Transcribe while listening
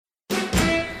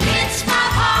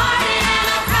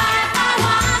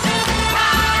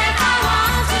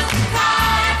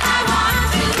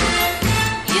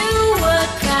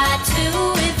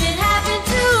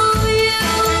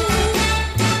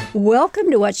Welcome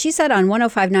to What She Said on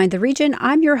 105.9 The Region.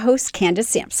 I'm your host, Candace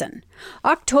Sampson.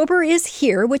 October is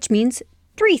here, which means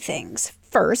three things.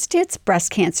 First, it's Breast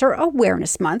Cancer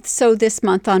Awareness Month. So this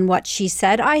month on What She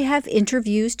Said, I have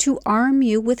interviews to arm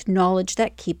you with knowledge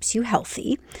that keeps you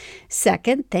healthy.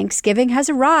 Second, Thanksgiving has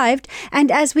arrived. And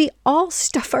as we all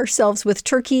stuff ourselves with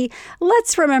turkey,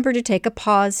 let's remember to take a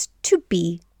pause to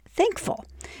be thankful.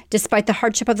 Despite the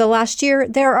hardship of the last year,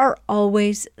 there are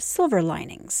always silver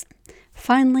linings.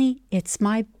 Finally, it's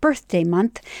my birthday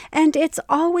month, and it's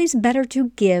always better to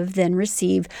give than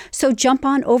receive. So jump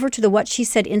on over to the What She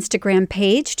Said Instagram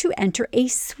page to enter a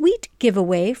sweet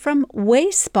giveaway from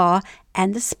Way Spa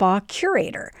and the spa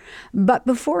curator. But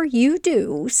before you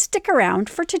do, stick around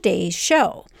for today's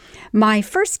show. My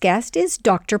first guest is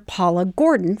Dr. Paula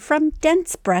Gordon from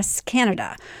Dense Breasts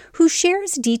Canada, who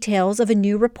shares details of a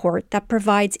new report that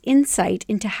provides insight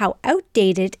into how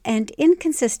outdated and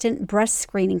inconsistent breast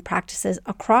screening practices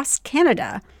across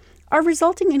Canada are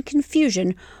resulting in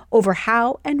confusion over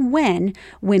how and when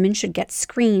women should get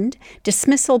screened,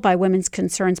 dismissal by women's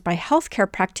concerns by healthcare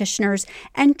practitioners,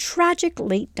 and tragic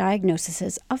late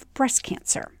diagnoses of breast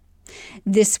cancer.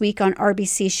 This week on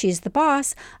RBC She's the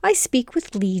Boss, I speak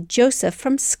with Lee Joseph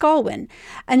from Scolwyn,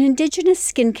 an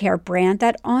Indigenous skincare brand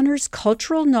that honors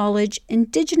cultural knowledge,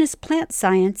 Indigenous plant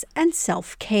science, and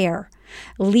self-care.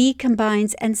 Lee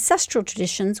combines ancestral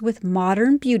traditions with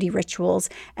modern beauty rituals,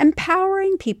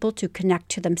 empowering people to connect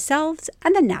to themselves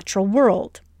and the natural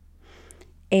world.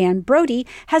 Anne Brodie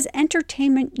has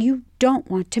entertainment you don't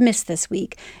want to miss this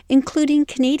week, including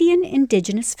Canadian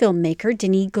Indigenous filmmaker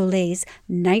Denis Goulet's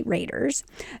Night Raiders,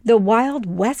 the Wild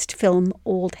West film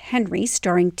Old Henry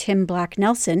starring Tim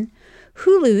Black-Nelson,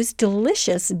 Hulu's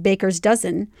delicious Baker's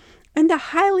Dozen, and the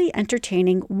highly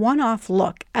entertaining one-off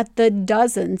look at the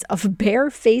dozens of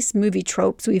bare-faced movie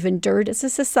tropes we've endured as a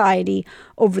society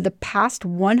over the past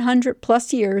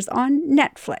 100-plus years on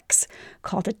Netflix,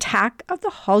 called Attack of the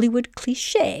Hollywood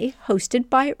Cliché, hosted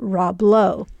by Rob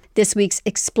Lowe. This week's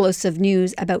explosive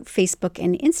news about Facebook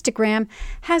and Instagram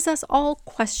has us all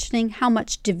questioning how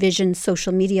much division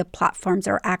social media platforms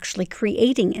are actually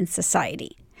creating in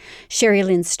society. Sherry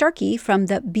Lynn Starkey from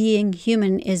the Being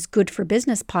Human is Good for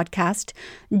Business podcast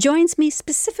joins me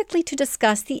specifically to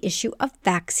discuss the issue of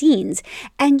vaccines.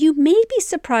 And you may be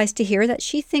surprised to hear that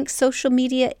she thinks social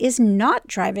media is not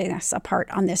driving us apart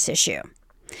on this issue.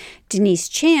 Denise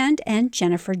Chand and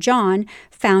Jennifer John,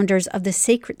 founders of the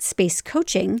Sacred Space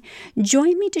Coaching,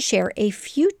 join me to share a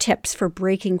few tips for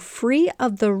breaking free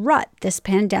of the rut this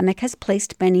pandemic has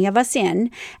placed many of us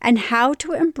in and how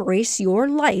to embrace your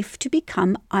life to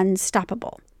become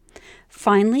unstoppable.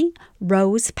 Finally,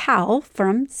 Rose Powell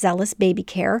from Zealous Baby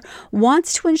Care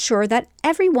wants to ensure that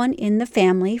everyone in the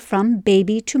family, from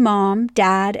baby to mom,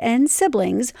 dad, and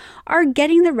siblings, are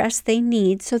getting the rest they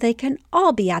need so they can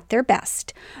all be at their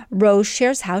best. Rose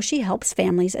shares how she helps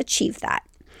families achieve that.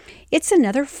 It's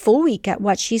another full week at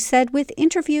What She Said with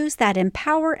interviews that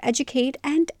empower, educate,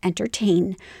 and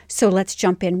entertain. So let's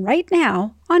jump in right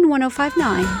now on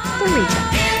 105.9 The Region.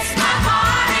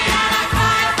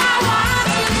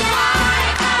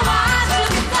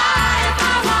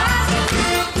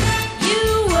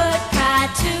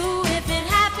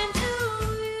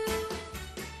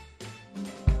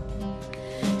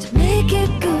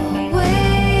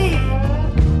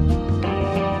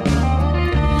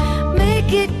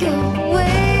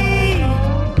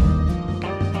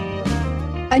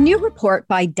 A new report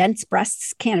by Dense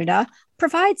Breasts Canada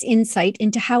provides insight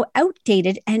into how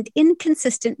outdated and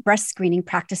inconsistent breast screening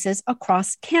practices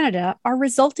across Canada are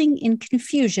resulting in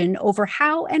confusion over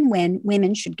how and when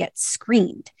women should get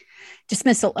screened,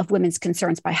 dismissal of women's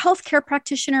concerns by healthcare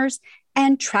practitioners,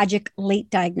 and tragic late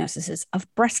diagnoses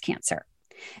of breast cancer.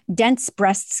 Dense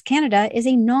Breasts Canada is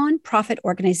a non-profit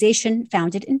organization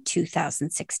founded in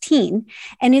 2016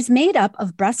 and is made up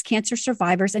of breast cancer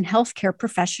survivors and healthcare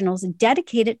professionals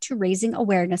dedicated to raising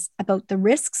awareness about the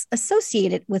risks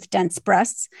associated with dense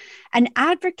breasts and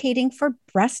advocating for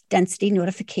breast density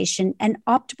notification and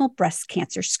optimal breast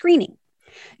cancer screening.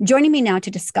 Joining me now to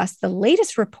discuss the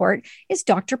latest report is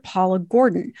Dr. Paula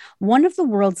Gordon, one of the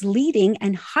world's leading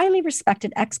and highly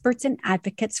respected experts and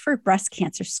advocates for breast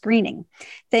cancer screening.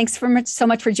 Thanks so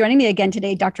much for joining me again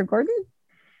today, Dr. Gordon.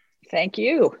 Thank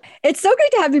you. It's so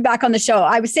great to have you back on the show.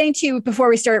 I was saying to you before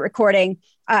we started recording,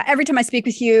 every time I speak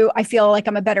with you, I feel like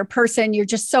I'm a better person. You're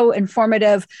just so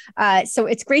informative. So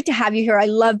it's great to have you here. I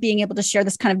love being able to share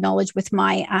this kind of knowledge with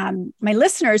my my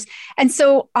listeners. And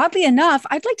so oddly enough,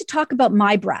 I'd like to talk about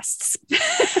my breasts.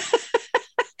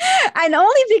 And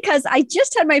only because I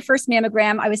just had my first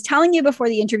mammogram. I was telling you before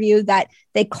the interview that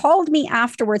they called me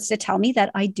afterwards to tell me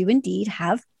that I do indeed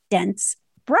have dense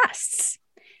breasts.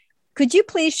 Could you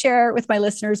please share with my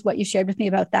listeners what you shared with me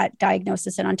about that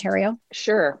diagnosis in Ontario?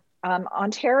 Sure.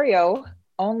 Ontario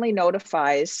only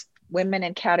notifies women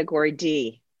in category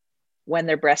D when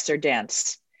their breasts are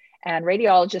dense. And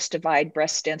radiologists divide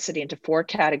breast density into 4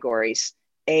 categories: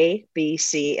 A, B,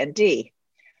 C, and D.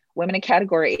 Women in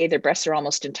category A, their breasts are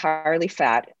almost entirely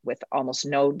fat with almost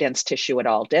no dense tissue at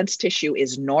all. Dense tissue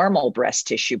is normal breast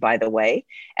tissue, by the way,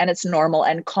 and it's normal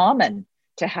and common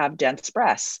to have dense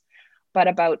breasts. But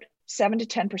about 7 to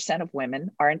 10% of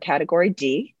women are in category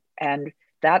D, and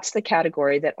that's the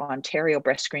category that Ontario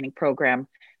Breast Screening Program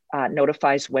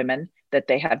notifies women that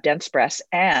they have dense breasts.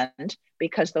 And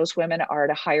because those women are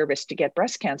at a higher risk to get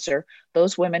breast cancer,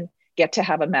 those women get to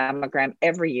have a mammogram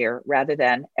every year rather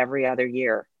than every other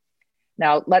year.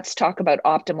 Now, let's talk about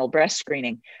optimal breast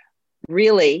screening.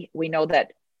 Really, we know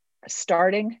that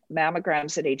starting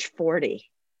mammograms at age 40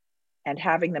 and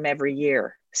having them every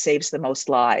year saves the most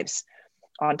lives.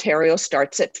 Ontario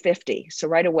starts at 50. So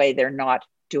right away, they're not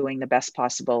doing the best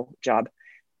possible job.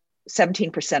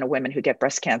 17% of women who get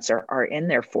breast cancer are in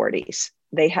their 40s.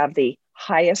 They have the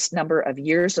highest number of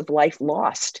years of life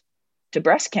lost to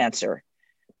breast cancer,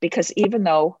 because even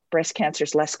though breast cancer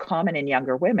is less common in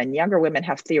younger women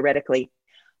have theoretically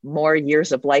more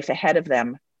years of life ahead of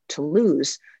them to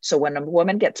lose. So when a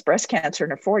woman gets breast cancer in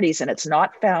her 40s and it's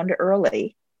not found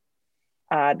early,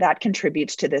 that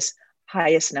contributes to this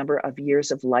highest number of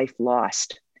years of life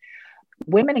lost.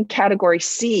 Women in category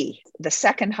C, the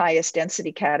second highest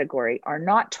density category, are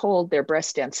not told their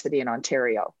breast density in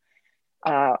Ontario.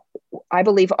 I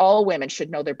believe all women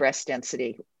should know their breast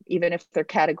density, even if they're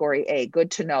category A.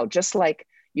 Good to know, just like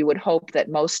you would hope that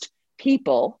most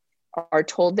people are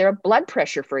told their blood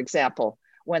pressure, for example,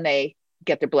 when they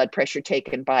get their blood pressure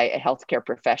taken by a healthcare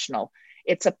professional.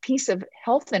 It's a piece of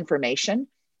health information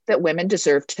that women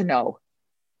deserve to know.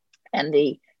 And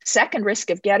the second risk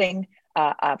of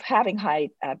having high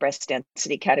breast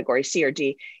density category C or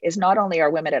D is not only are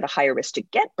women at a higher risk to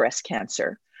get breast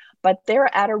cancer, but they're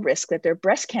at a risk that their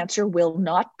breast cancer will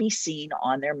not be seen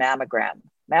on their mammogram.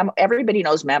 Everybody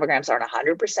knows mammograms aren't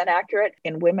 100% accurate.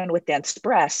 In women with dense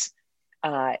breasts,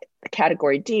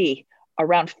 category D,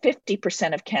 around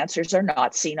 50% of cancers are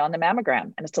not seen on the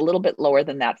mammogram. And it's a little bit lower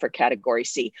than that for category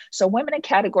C. So women in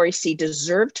category C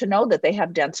deserve to know that they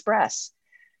have dense breasts.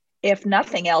 If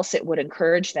nothing else, it would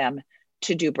encourage them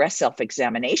to do breast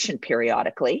self-examination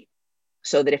periodically,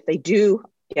 so that if they do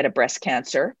get a breast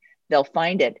cancer, they'll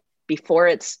find it before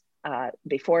it's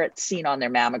seen on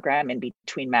their mammogram, in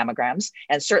between mammograms.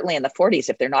 And certainly in the 40s,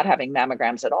 if they're not having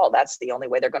mammograms at all, that's the only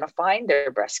way they're going to find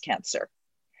their breast cancer.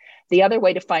 The other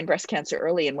way to find breast cancer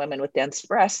early in women with dense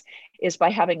breasts is by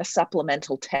having a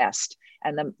supplemental test.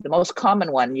 And the most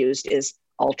common one used is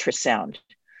ultrasound.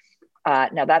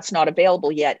 Now, that's not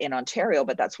available yet in Ontario,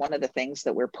 but that's one of the things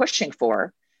that we're pushing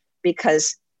for,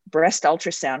 because breast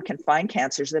ultrasound can find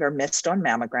cancers that are missed on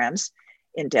mammograms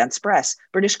in dense breasts.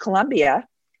 British Columbia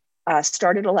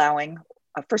started allowing,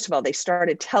 first of all, they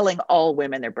started telling all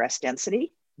women their breast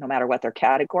density, no matter what their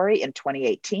category, in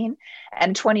 2018.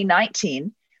 And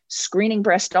 2019, screening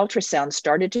breast ultrasound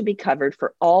started to be covered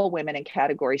for all women in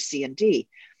category C and D.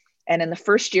 And in the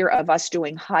first year of us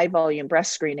doing high volume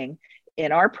breast screening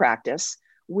in our practice,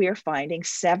 we're finding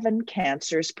 7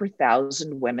 cancers per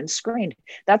 1,000 women screened.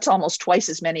 That's almost twice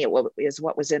as many as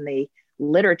what was in the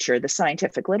literature, the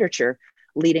scientific literature,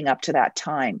 leading up to that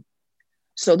time.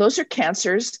 So those are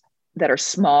cancers that are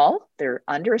small, they're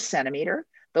under a centimeter.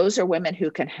 Those are women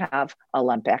who can have a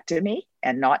lumpectomy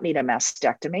and not need a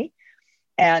mastectomy.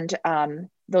 And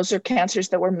those are cancers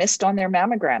that were missed on their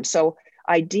mammogram. So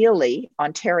ideally,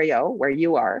 Ontario, where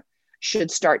you are,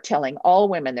 should start telling all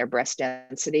women their breast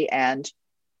density and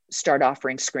start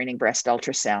offering screening breast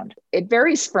ultrasound. It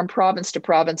varies from province to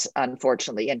province,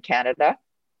 unfortunately, in Canada.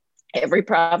 Every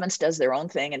province does their own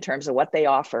thing in terms of what they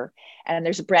offer. And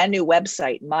there's a brand new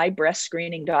website,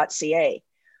 mybreastscreening.ca,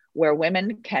 where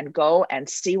women can go and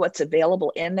see what's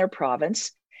available in their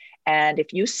province. And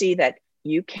if you see that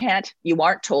you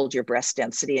aren't told your breast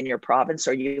density in your province,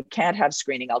 or you can't have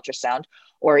screening ultrasound,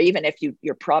 or even if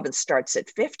your province starts at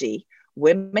 50,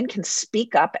 women can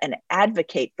speak up and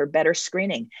advocate for better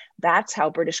screening. That's how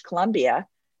British Columbia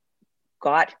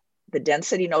got the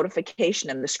density notification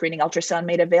and the screening ultrasound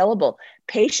made available.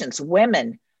 Patients,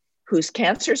 women whose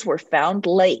cancers were found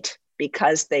late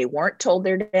because they weren't told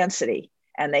their density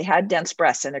and they had dense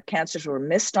breasts and their cancers were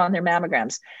missed on their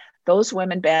mammograms, those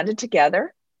women banded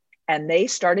together and they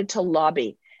started to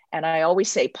lobby. And I always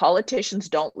say politicians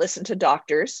don't listen to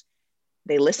doctors,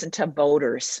 they listen to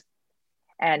voters.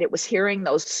 And it was hearing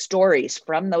those stories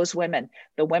from those women,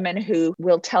 the women who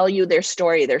will tell you their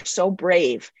story. They're so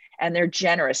brave and they're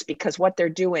generous because what they're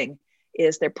doing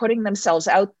is they're putting themselves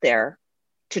out there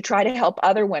to try to help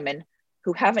other women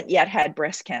who haven't yet had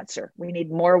breast cancer. We need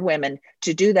more women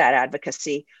to do that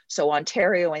advocacy so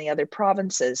Ontario and the other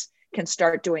provinces can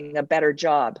start doing a better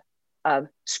job of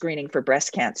screening for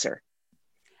breast cancer.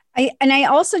 I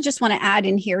also just want to add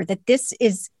in here that this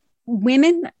is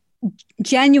women.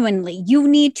 Genuinely, you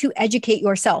need to educate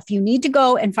yourself. You need to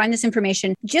go and find this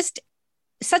information. Just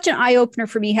such an eye opener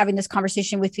for me having this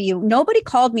conversation with you. Nobody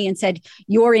called me and said,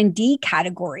 you're in D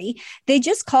category. They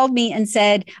just called me and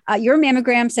said, your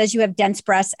mammogram says you have dense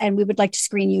breasts and we would like to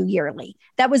screen you yearly.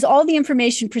 That was all the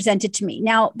information presented to me.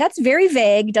 Now, that's very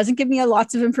vague, doesn't give me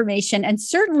lots of information, and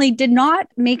certainly did not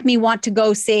make me want to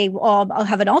go say, well, I'll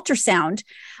have an ultrasound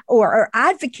or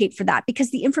advocate for that,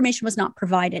 because the information was not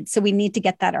provided. So we need to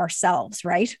get that ourselves,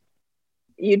 right?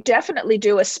 You definitely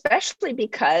do, especially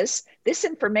because this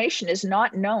information is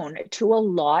not known to a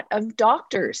lot of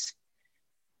doctors.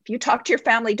 If you talk to your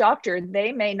family doctor,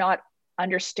 they may not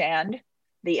understand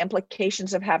the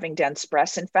implications of having dense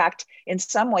breasts. In fact, in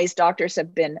some ways, doctors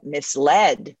have been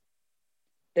misled.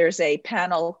 There's a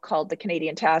panel called the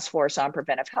Canadian Task Force on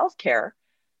Preventive Healthcare.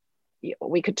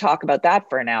 We could talk about that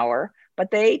for an hour,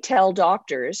 but they tell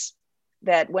doctors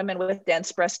that women with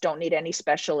dense breasts don't need any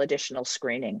special additional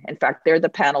screening. In fact, they're the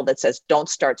panel that says don't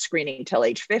start screening until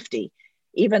age 50,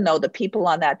 even though the people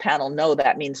on that panel know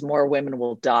that means more women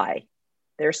will die.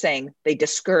 They're saying they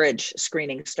discourage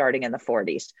screening starting in the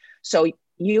 40s. So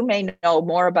you may know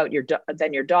more about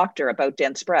than your doctor about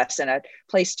dense breasts. And a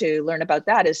place to learn about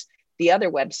that is the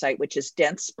other website, which is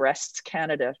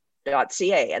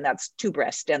densebreastscanada.ca. And that's two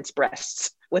breasts, dense breasts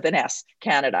with an S,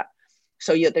 Canada.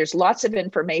 So there's lots of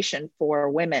information for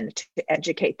women to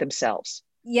educate themselves.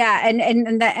 Yeah.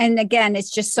 And again,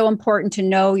 it's just so important to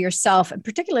know yourself, and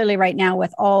particularly right now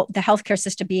with all the healthcare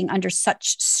system being under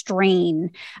such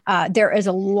strain, there is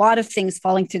a lot of things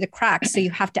falling through the cracks. So you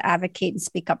have to advocate and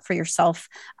speak up for yourself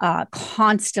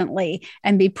constantly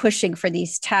and be pushing for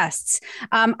these tests.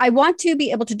 I want to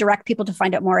be able to direct people to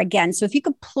find out more again. So if you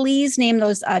could please name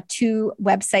those two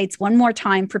websites one more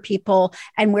time for people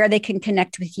and where they can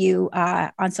connect with you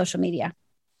on social media.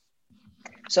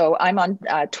 So I'm on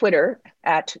Twitter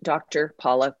at Dr.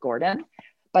 Paula Gordon,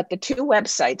 but the two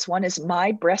websites, one is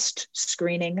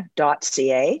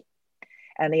mybreastscreening.ca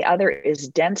and the other is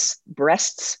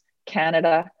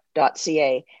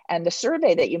densebreastscanada.ca. And the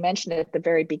survey that you mentioned at the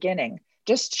very beginning,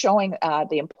 just showing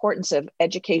the importance of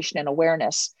education and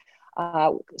awareness,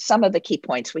 some of the key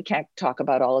points, we can't talk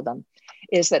about all of them,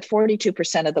 is that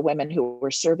 42% of the women who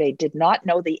were surveyed did not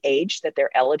know the age that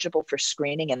they're eligible for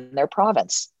screening in their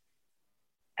province.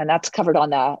 And that's covered on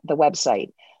the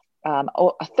website.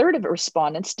 A third of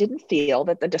respondents didn't feel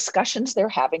that the discussions they're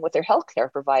having with their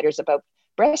healthcare providers about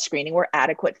breast screening were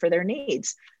adequate for their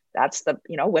needs. That's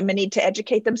women need to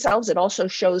educate themselves. It also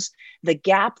shows the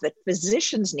gap that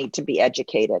physicians need to be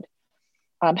educated.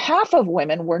 Half of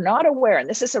women were not aware, and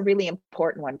this is a really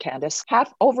important one, Candace,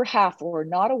 over half were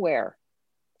not aware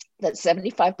that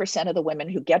 75% of the women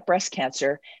who get breast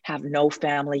cancer have no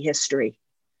family history.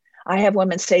 I have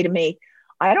women say to me,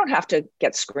 I don't have to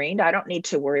get screened. I don't need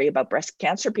to worry about breast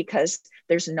cancer because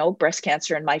there's no breast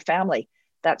cancer in my family.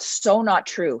 That's so not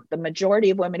true. The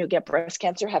majority of women who get breast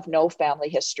cancer have no family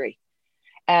history.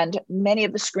 And many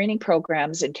of the screening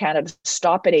programs in Canada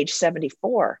stop at age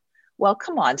 74. Well,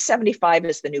 come on, 75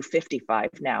 is the new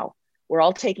 55 now. We're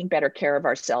all taking better care of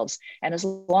ourselves. And as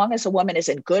long as a woman is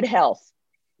in good health,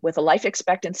 with a life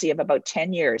expectancy of about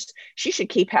 10 years, she should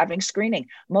keep having screening.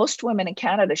 Most women in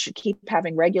Canada should keep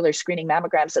having regular screening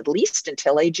mammograms at least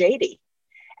until age 80.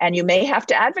 And you may have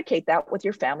to advocate that with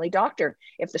your family doctor.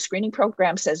 If the screening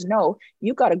program says no,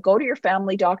 you've got to go to your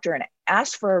family doctor and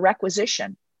ask for a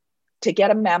requisition to get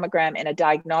a mammogram in a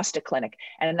diagnostic clinic.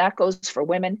 And that goes for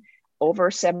women over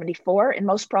 74 in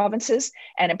most provinces.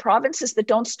 And in provinces that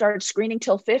don't start screening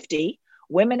till 50,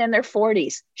 women in their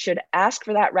 40s should ask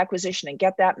for that requisition and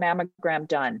get that mammogram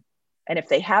done. And if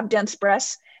they have dense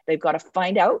breasts, they've got to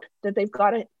find out that they've got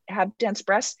to have dense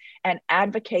breasts and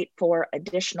advocate for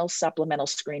additional supplemental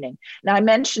screening. Now, I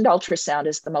mentioned ultrasound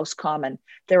is the most common.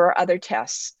 There are other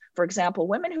tests. For example,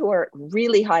 women who are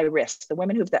really high risk, the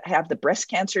women who have the breast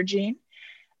cancer gene,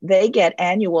 they get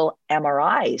annual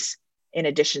MRIs in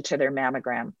addition to their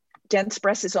mammogram. Dense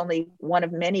breast is only one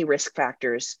of many risk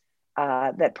factors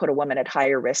that put a woman at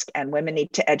higher risk, and women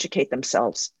need to educate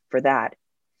themselves for that.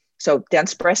 So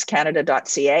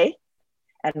densebreastcanada.ca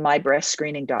and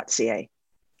mybreastscreening.ca.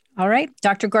 All right.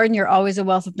 Dr. Gordon, you're always a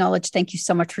wealth of knowledge. Thank you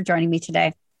so much for joining me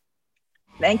today.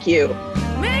 Thank you.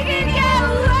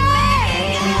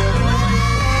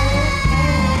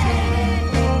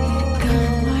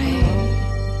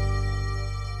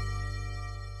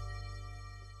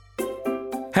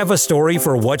 Have a story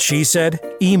for What She Said?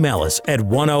 Email us at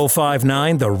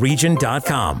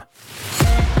 1059theregion.com.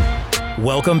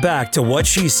 Welcome back to What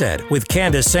She Said with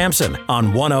Candace Sampson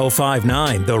on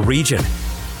 1059 The Region.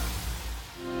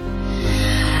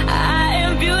 I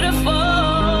am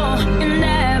beautiful in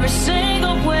every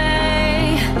single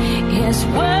way. His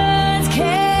words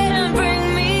can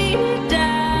bring me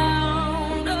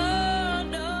down. Oh,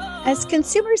 no. As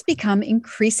consumers become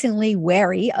increasingly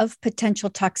wary of potential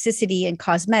toxicity in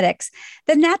cosmetics,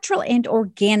 the natural and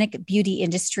organic beauty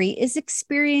industry is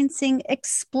experiencing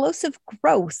explosive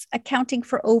growth, accounting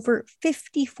for over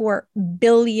 $54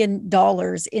 billion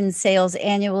in sales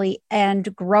annually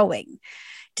and growing.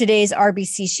 Today's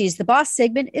RBC She's the Boss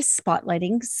segment is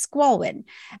spotlighting Squalwyn,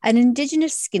 an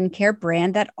Indigenous skincare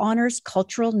brand that honors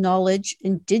cultural knowledge,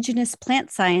 Indigenous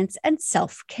plant science, and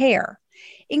self-care.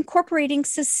 Incorporating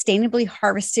sustainably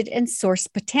harvested and sourced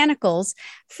botanicals,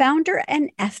 founder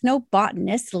and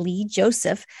ethnobotanist Lee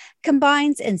Joseph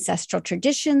combines ancestral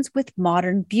traditions with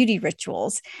modern beauty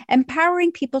rituals,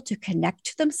 empowering people to connect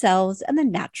to themselves and the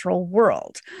natural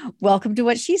world. Welcome to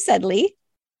What She Said, Lee.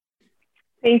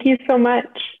 Thank you so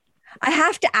much. I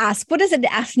have to ask, what is an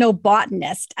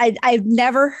ethnobotanist? I've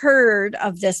never heard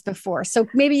of this before, so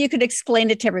maybe you could explain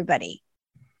it to everybody.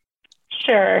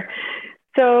 Sure.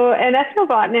 So an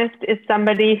ethnobotanist is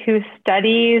somebody who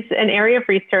studies an area of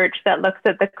research that looks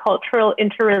at the cultural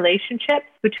interrelationships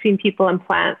between people and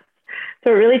plants.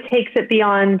 So it really takes it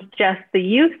beyond just the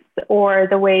use or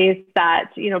the ways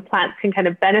that, plants can kind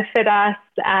of benefit us.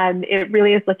 And it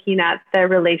really is looking at the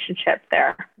relationship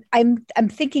there. I'm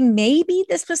thinking maybe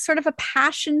this was sort of a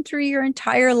passion through your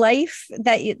entire life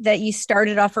that you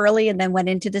started off early and then went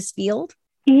into this field.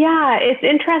 Yeah, it's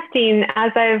interesting.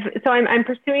 I'm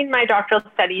pursuing my doctoral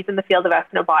studies in the field of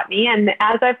ethnobotany, and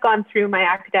as I've gone through my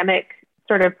academic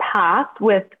sort of path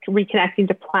with reconnecting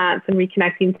to plants and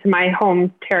reconnecting to my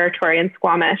home territory in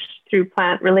Squamish through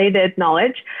plant-related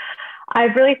knowledge,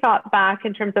 I've really thought back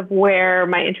in terms of where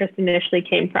my interest initially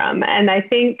came from. And I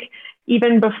think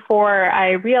even before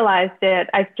I realized it,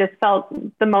 I've just felt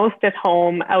the most at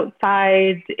home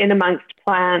outside in amongst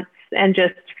plants and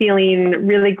just feeling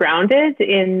really grounded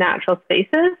in natural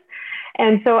spaces.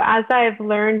 And so as I've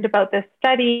learned about this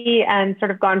study and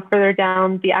sort of gone further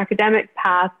down the academic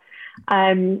path,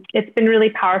 it's been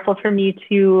really powerful for me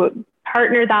to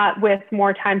partner that with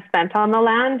more time spent on the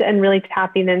land and really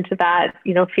tapping into that,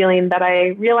 feeling that I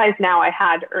realize now I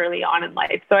had early on in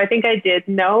life. So I think I did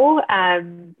know,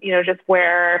 just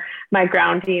where my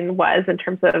grounding was in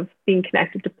terms of being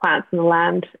connected to plants and the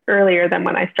land earlier than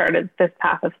when I started this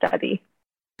path of study.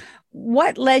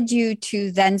 What led you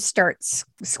to then start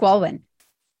Squalwyn?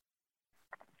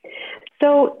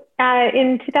 So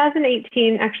in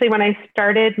 2018, actually, when I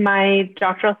started my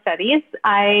doctoral studies,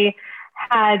 I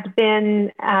had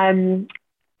been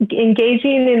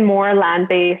engaging in more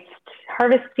land-based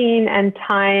harvesting and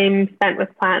time spent with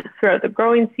plants throughout the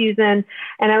growing season.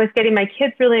 And I was getting my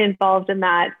kids really involved in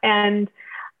that. And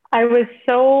I was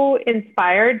so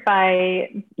inspired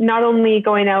by not only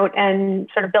going out and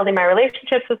sort of building my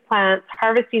relationships with plants,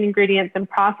 harvesting ingredients and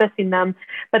processing them,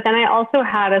 but then I also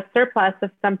had a surplus of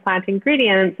some plant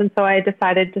ingredients. And so I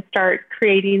decided to start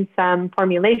creating some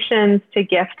formulations to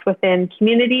gift within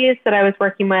communities that I was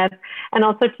working with, and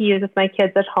also to use with my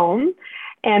kids at home.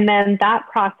 And then that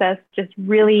process just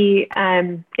really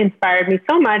inspired me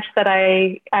so much that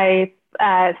I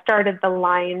started the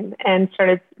line and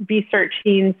started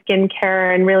researching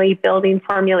skincare and really building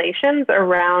formulations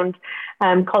around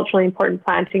culturally important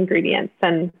plant ingredients.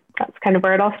 And that's kind of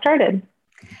where it all started.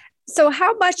 So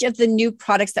how much of the new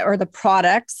products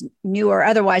new or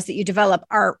otherwise, that you develop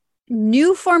are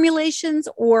new formulations,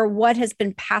 or what has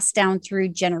been passed down through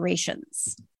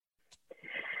generations?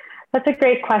 That's a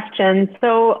great question.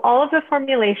 So all of the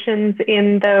formulations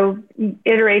in the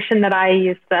iteration that I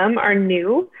use them are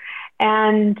new.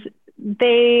 And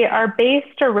they are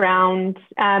based around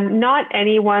not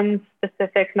anyone's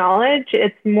specific knowledge.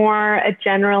 It's more a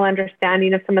general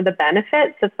understanding of some of the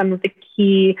benefits of some of the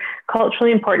key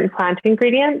culturally important plant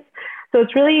ingredients. So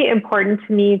it's really important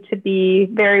to me to be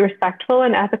very respectful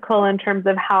and ethical in terms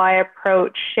of how I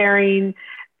approach sharing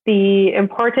the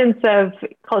importance of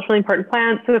culturally important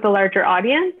plants with a larger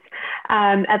audience,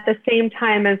 at the same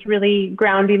time as really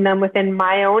grounding them within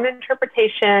my own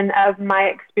interpretation of my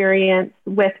experience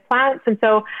with plants. And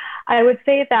so I would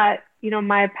say that,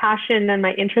 my passion and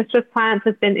my interest with plants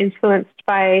has been influenced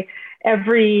by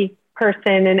every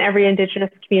person in every Indigenous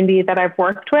community that I've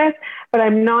worked with, but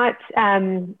I'm not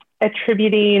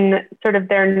attributing sort of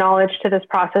their knowledge to this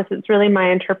process. It's really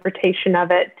my interpretation of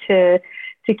it to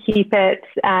to keep it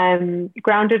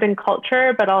grounded in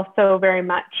culture, but also very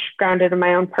much grounded in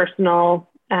my own personal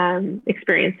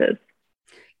experiences.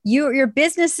 Your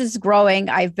business is growing.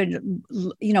 I've been,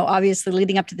 obviously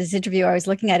leading up to this interview, I was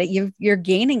looking at it. You're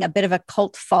gaining a bit of a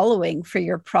cult following for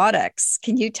your products.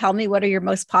 Can you tell me what are your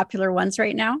most popular ones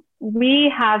right now?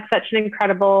 We have such an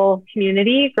incredible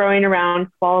community growing around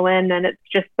Squalwin, and it's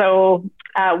just so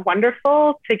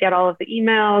wonderful to get all of the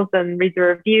emails and read the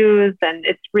reviews, and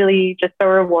it's really just so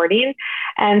rewarding.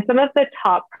 And some of the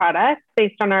top products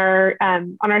based on our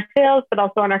sales, but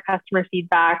also on our customer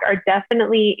feedback, are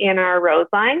definitely in our Rose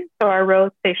line. So our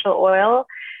Rose facial oil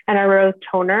and our Rose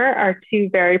toner are two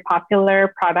very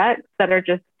popular products that are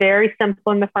just very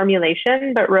simple in the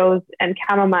formulation, but rose and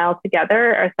chamomile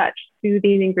together are such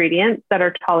soothing ingredients that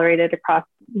are tolerated across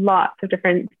lots of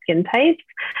different skin types.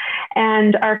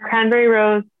 And our cranberry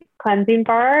rose cleansing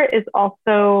bar is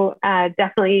also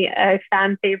definitely a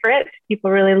fan favorite. People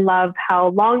really love how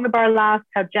long the bar lasts,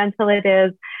 how gentle it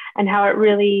is, and how it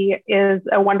really is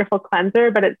a wonderful cleanser,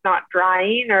 but it's not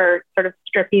drying or sort of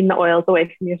stripping the oils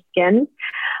away from your skin.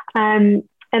 And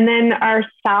then our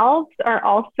salves are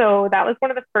also, that was one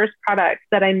of the first products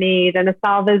that I made. And a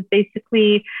salve is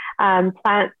basically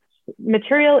plant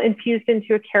material infused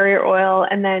into a carrier oil,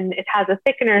 and then it has a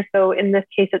thickener. So in this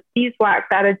case, it's beeswax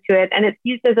added to it, and it's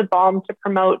used as a balm to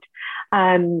promote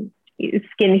skin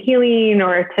healing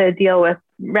or to deal with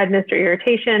redness or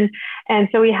irritation. And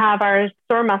so we have our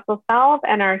sore muscle salve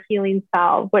and our healing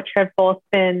salve, which have both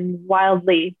been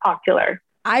wildly popular.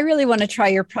 I really want to try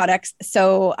your products.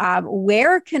 So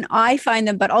where can I find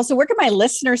them? But also, where can my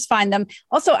listeners find them?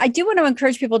 Also, I do want to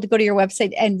encourage people to go to your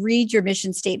website and read your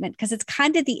mission statement, because it's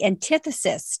kind of the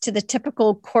antithesis to the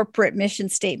typical corporate mission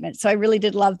statement. So I really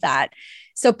did love that.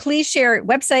 So please share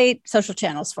website, social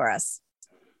channels for us.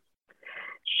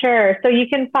 Sure. So you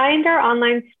can find our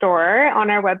online store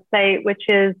on our website, which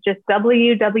is just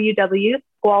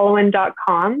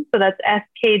www.squalwin.com. So that's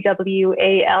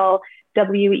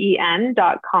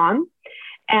SKWALWEN.com.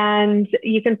 And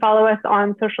you can follow us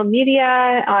on social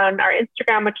media, on our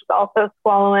Instagram, which is also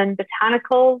Squalwin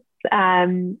Botanicals,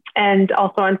 and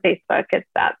also on Facebook, it's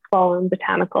at Squalwin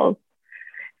Botanicals.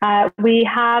 We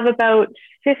have about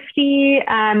 50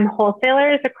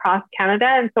 wholesalers across Canada.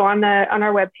 And so on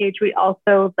our webpage, we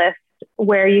also list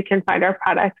where you can find our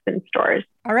products in stores.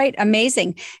 All right.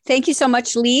 Amazing. Thank you so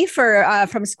much, Lee, from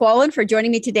Squalwin, for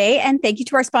joining me today. And thank you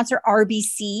to our sponsor,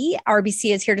 RBC.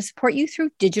 RBC is here to support you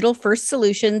through digital first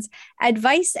solutions,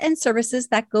 advice and services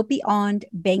that go beyond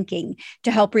banking to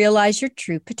help realize your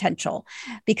true potential.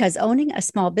 Because owning a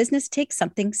small business takes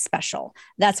something special.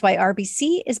 That's why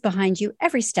RBC is behind you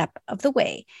every step of the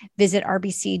way. Visit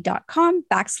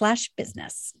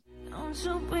rbc.com/business. Don't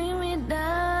you bring me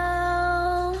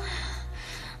down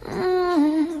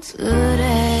today.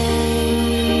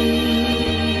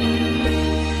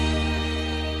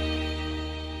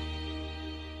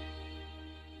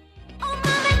 Oh,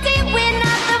 mama, dear, we're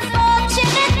not the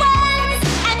fortunate ones,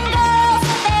 and girls,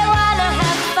 they wanna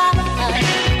have fun.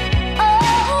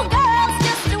 Oh, girls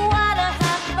just wanna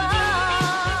have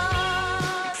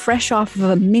fun. Fresh off of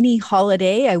a mini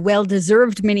holiday, a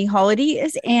well-deserved mini holiday,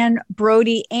 is Anne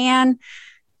Brody. Anne,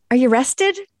 are you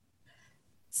rested?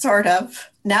 Sort of.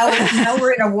 Now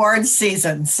we're in awards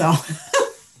season, so.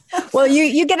 Well,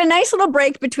 you get a nice little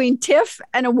break between TIFF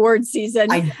and award season.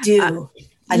 I do.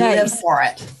 I live for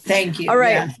it. Thank you. All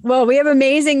right. Yeah. Well, we have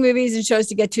amazing movies and shows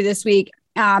to get to this week.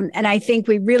 And I think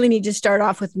we really need to start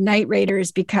off with Night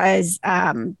Raiders, because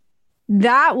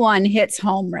that one hits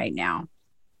home right now.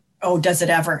 Oh, does it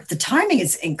ever? The timing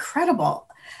is incredible.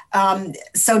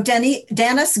 So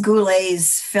Denis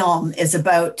Goulet's film is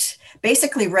about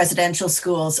basically residential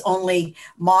schools, only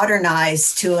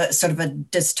modernized to a sort of a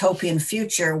dystopian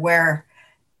future where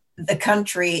the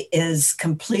country is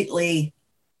completely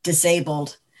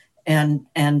disabled and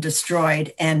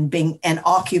destroyed and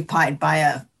occupied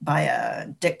by a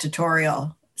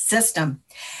dictatorial system.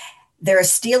 They're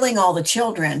stealing all the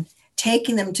children,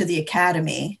 taking them to the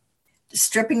academy,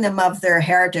 stripping them of their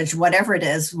heritage, whatever it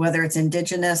is, whether it's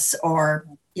Indigenous or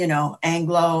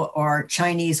Anglo or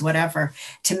Chinese, whatever,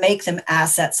 to make them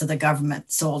assets of the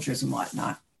government, soldiers and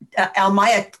whatnot.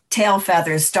 Almaya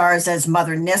Tailfeathers stars as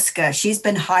Mother Niska. She's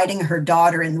been hiding her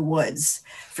daughter in the woods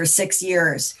for 6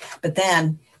 years, but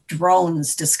then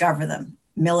drones discover them,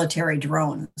 military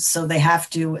drones. So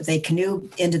they canoe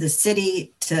into the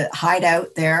city to hide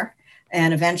out there.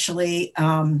 And eventually,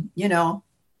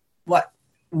 what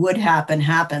would happen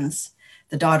happens.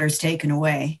 The daughter's taken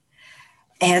away.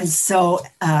 And so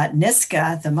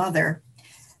Niska, the mother,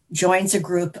 joins a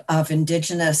group of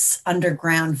Indigenous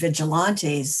underground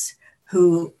vigilantes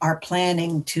who are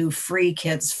planning to free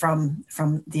kids from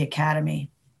the academy.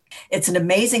 It's an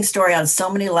amazing story on so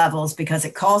many levels because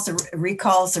it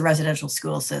recalls the residential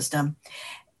school system.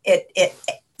 It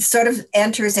sort of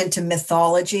enters into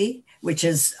mythology, which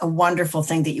is a wonderful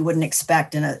thing that you wouldn't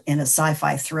expect in a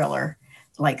sci-fi thriller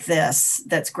like this,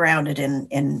 that's grounded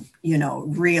in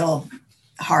real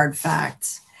hard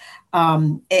facts.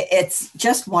 It's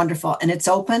just wonderful, and it's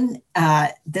open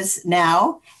this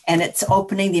now, and it's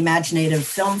opening the Imaginative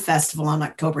Film Festival on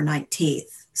October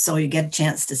 19th. So you get a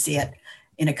chance to see it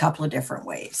in a couple of different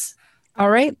ways. All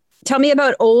right. Tell me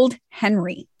about Old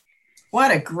Henry. What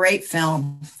a great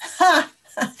film.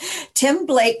 Tim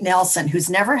Blake Nelson, who's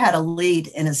never had a lead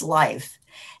in his life,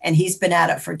 and he's been at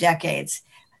it for decades,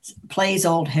 plays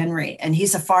Old Henry, and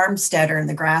he's a farmsteader in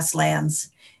the grasslands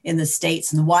in the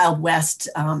States in the Wild West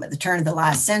at the turn of the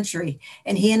last century.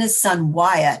 And he and his son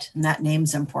Wyatt, and that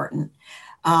name's important,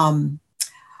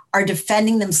 are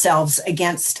defending themselves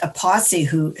against a posse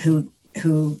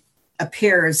who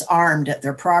appears armed at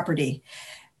their property.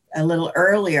 A little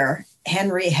earlier,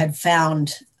 Henry had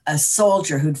found a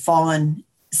soldier who'd fallen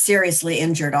seriously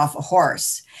injured off a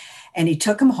horse, and he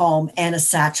took him home and a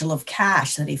satchel of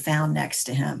cash that he found next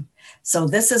to him. So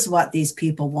this is what these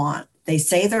people want. They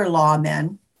say they're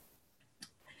lawmen.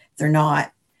 They're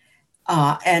not.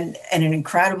 And an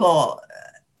incredible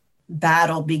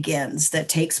battle begins that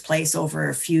takes place over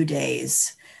a few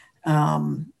days.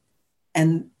 And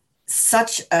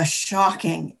such a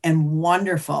shocking and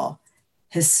wonderful,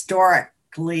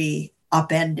 historically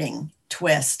upending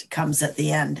twist comes at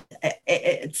the end.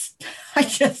 I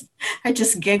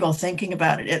just giggle thinking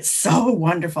about it. It's so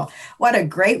wonderful. What a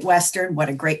great Western, what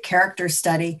a great character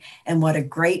study, and what a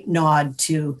great nod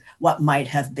to what might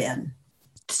have been.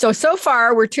 So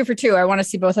far we're 2 for 2. I want to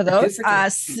see both of those.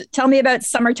 Tell me about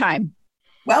Summertime.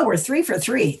 Well, we're 3 for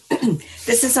 3.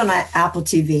 This is on Apple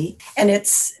TV, and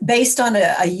it's based on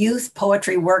a youth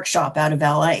poetry workshop out of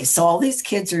LA. So all these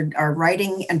kids are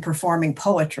writing and performing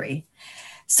poetry.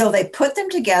 So they put them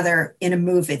together in a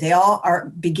movie. They all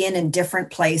begin in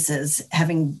different places,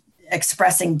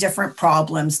 expressing different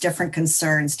problems, different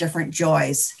concerns, different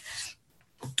joys.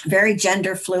 Very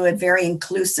gender fluid, very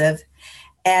inclusive.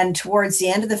 And towards the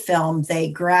end of the film,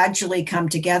 they gradually come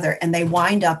together and they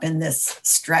wind up in this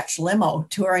stretch limo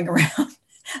touring around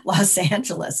Los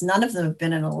Angeles. None of them have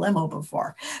been in a limo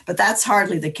before, but that's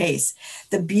hardly the case.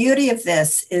 The beauty of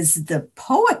this is the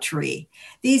poetry.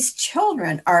 These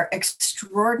children are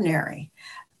extraordinary.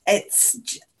 It's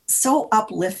so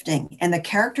uplifting, and the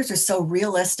characters are so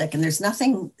realistic, and there's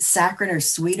nothing saccharine or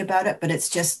sweet about it, but it's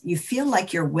just, you feel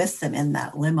like you're with them in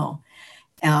that limo.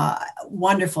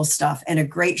 Wonderful stuff, and a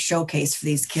great showcase for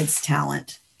these kids'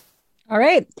 talent. All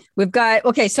right.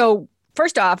 So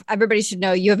first off, everybody should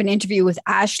know you have an interview with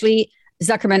Ashley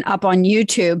Zuckerman up on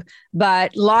YouTube,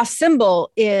 but Lost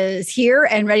Symbol is here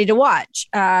and ready to watch.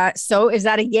 So is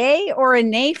that a yay or a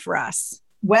nay for us?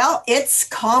 Well, it's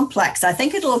complex. I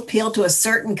think it'll appeal to a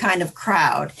certain kind of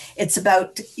crowd. It's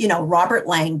about, Robert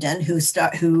Langdon, who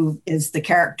is the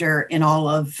character in all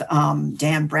of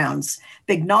Dan Brown's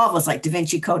big novels like Da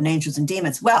Vinci Code and Angels and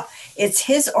Demons. Well, it's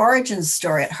his origin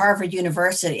story at Harvard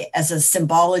University as a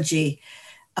symbology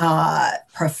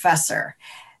professor.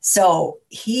 So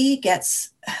he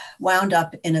gets wound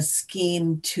up in a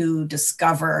scheme to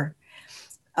discover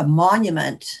a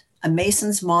monument, a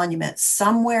Mason's monument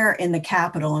somewhere in the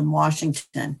Capitol in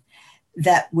Washington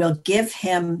that will give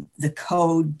him the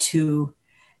code to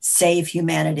save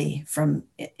humanity from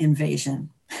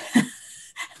invasion.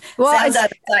 Well, sounds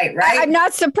out of sight, right? I'm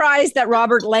not surprised that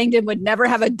Robert Langdon would never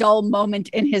have a dull moment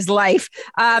in his life,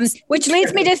 which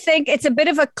leads me to think it's a bit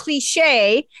of a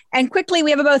cliche. And quickly,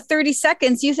 we have about 30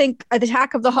 seconds. You think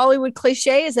Attack of the Hollywood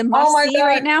Cliche is a must-see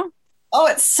right now? Oh,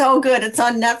 it's so good. It's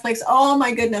on Netflix. Oh,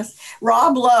 my goodness.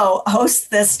 Rob Lowe hosts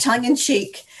this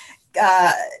tongue-in-cheek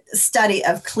study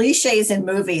of cliches in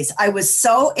movies. I was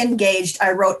so engaged.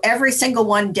 I wrote every single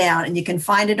one down, and you can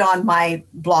find it on my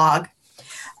blog.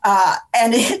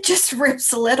 And it just rips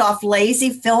the lid off lazy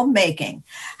filmmaking,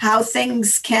 how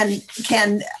things can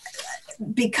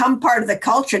become part of the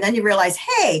culture. And then you realize,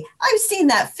 hey, I've seen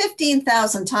that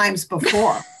 15,000 times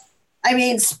before. I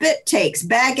mean, spit takes,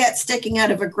 baguette sticking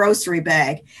out of a grocery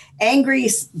bag, angry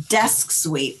desk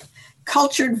sweep,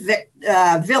 cultured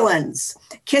villains,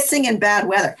 kissing in bad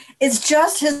weather. It's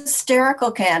just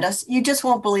hysterical, Candace. You just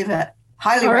won't believe it.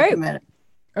 Highly recommend it.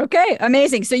 Okay,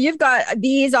 amazing. So you've got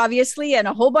these, obviously, and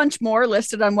a whole bunch more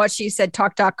listed on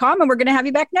whatshesaidtalk.com, and we're going to have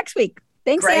you back next week.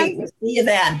 Thanks, Great. Ann. See you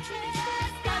then.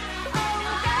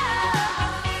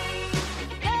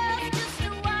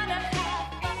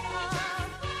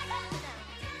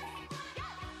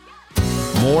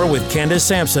 More with Candace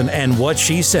Sampson and What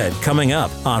She Said coming up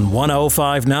on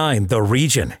 1059 The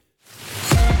Region.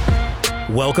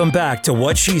 Welcome back to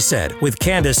What She Said with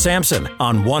Candace Sampson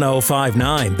on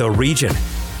 1059 The Region.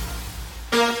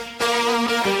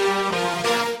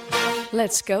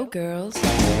 Let's go, girls.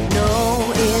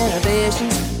 No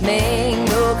inhibitions, make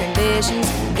no conditions,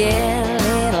 get a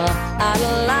little out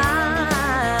of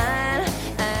line.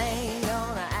 I ain't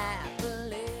gonna act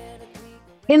politically.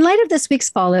 In light of this week's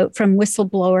fallout from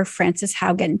whistleblower Frances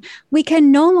Haugen, we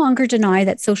can no longer deny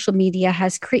that social media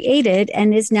has created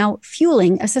and is now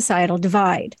fueling a societal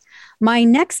divide. My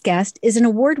next guest is an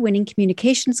award-winning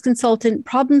communications consultant,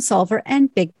 problem solver,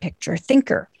 and big picture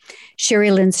thinker.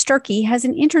 Sherry Lynn Starkey has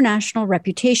an international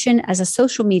reputation as a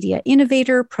social media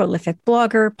innovator, prolific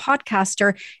blogger,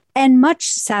 podcaster, and much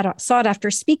sought-after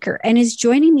speaker, and is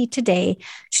joining me today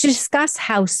to discuss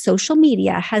how social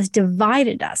media has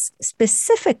divided us,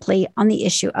 specifically on the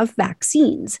issue of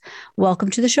vaccines. Welcome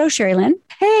to the show, Sherry Lynn.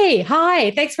 Hey, hi.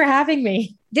 Thanks for having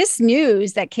me. This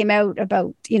news that came out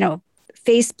about,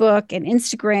 Facebook and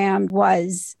Instagram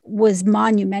was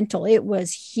monumental. It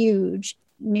was huge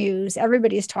news.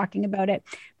 Everybody is talking about it,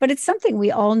 but it's something we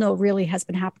all know really has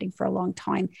been happening for a long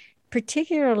time.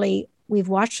 Particularly, we've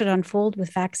watched it unfold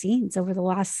with vaccines over the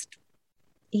last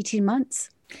 18 months.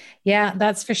 Yeah,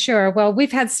 that's for sure. Well,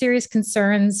 we've had serious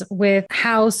concerns with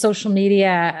how social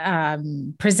media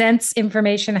presents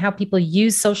information, how people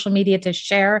use social media to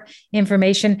share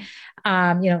information,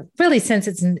 really since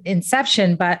its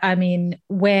inception. But I mean,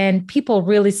 when people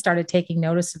really started taking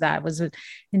notice of that was in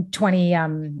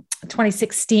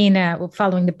 2016,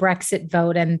 following the Brexit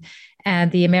vote and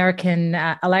the American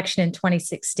election in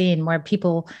 2016, where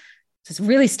people just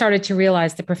really started to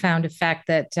realize the profound effect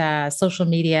that social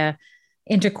media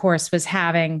intercourse was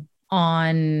having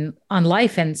on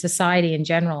life and society in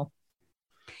general.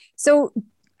 So,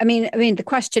 I mean, the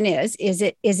question is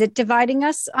it dividing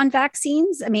us on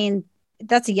vaccines? I mean,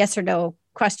 that's a yes or no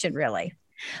question, really.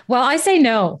 Well, I say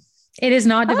no. It is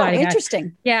not dividing. Interesting.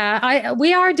 us. Yeah,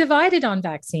 we are divided on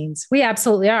vaccines. We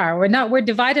absolutely are. We're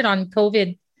divided on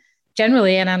COVID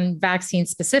generally and on vaccines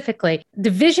specifically.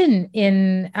 Division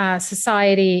in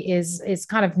society is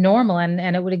kind of normal,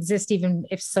 and it would exist even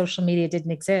if social media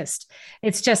didn't exist.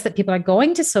 It's just that people are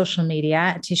going to social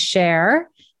media to share.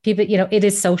 People, it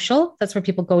is social. That's where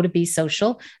people go to be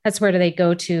social. That's where they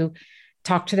go to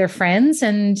talk to their friends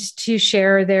and to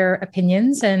share their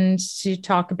opinions and to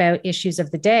talk about issues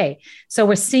of the day. So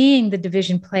we're seeing the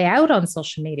division play out on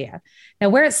social media. Now,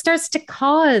 where it starts to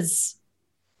cause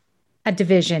a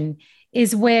division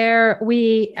is where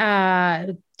we,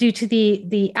 due to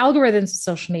the algorithms of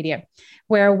social media,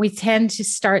 where we tend to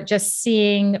start just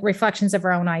seeing reflections of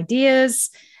our own ideas,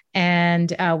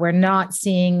 and we're not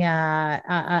seeing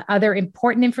other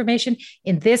important information.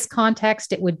 In this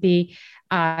context, it would be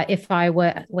if I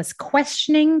was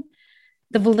questioning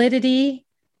the validity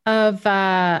of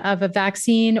a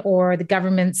vaccine or the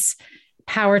government's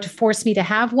power to force me to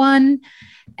have one.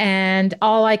 And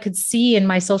all I could see in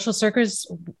my social circles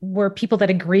were people that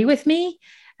agree with me.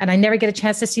 And I never get a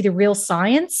chance to see the real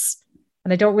science.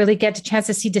 And I don't really get a chance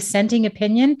to see dissenting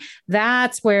opinion.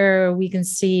 That's where we can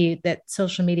see that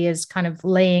social media is kind of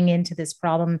laying into this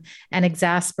problem and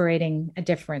exasperating a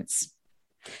difference.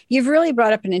 You've really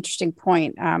brought up an interesting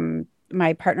point.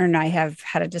 My partner and I have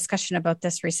had a discussion about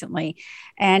this recently.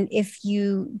 And if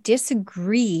you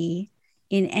disagree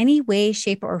in any way,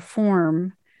 shape, or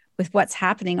form with what's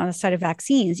happening on the side of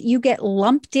vaccines, you get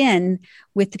lumped in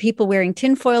with the people wearing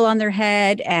tinfoil on their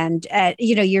head, and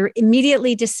you're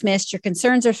immediately dismissed. Your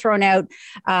concerns are thrown out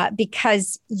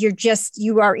because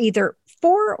you are either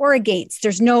for or against.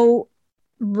 There's no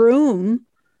room,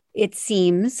 it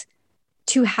seems,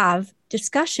 to have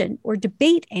discussion or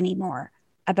debate anymore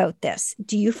about this.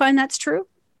 Do you find that's true?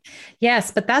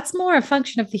 Yes, but that's more a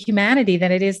function of the humanity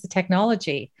than it is the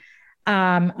technology.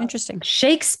 Interesting.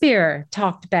 Shakespeare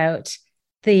talked about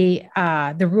the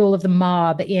rule of the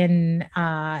mob in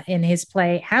his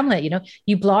play Hamlet.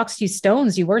 You blocks, you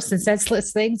stones, you worse than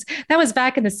senseless things. That was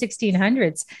back in the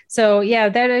 1600s. So yeah,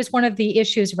 that is one of the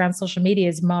issues around social media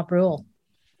is mob rule.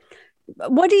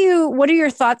 What are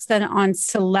your thoughts then on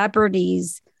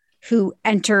celebrities who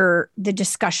enter the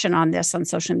discussion on this on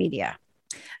social media?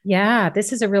 Yeah,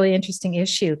 this is a really interesting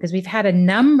issue because we've had a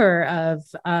number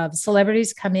of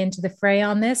celebrities come into the fray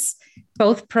on this,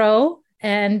 both pro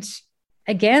and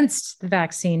against the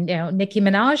vaccine. Nicki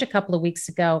Minaj a couple of weeks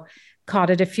ago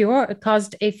caused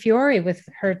a fury with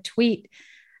her tweet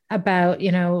about,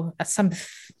 some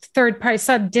third party,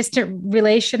 some distant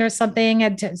relation or something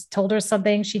had told her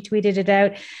something. She tweeted it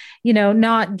out.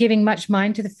 not giving much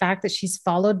mind to the fact that she's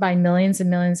followed by millions and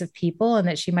millions of people and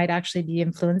that she might actually be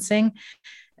influencing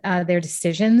their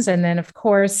decisions. And then, of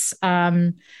course,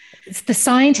 the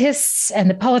scientists and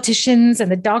the politicians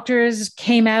and the doctors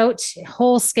came out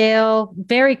whole scale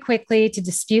very quickly to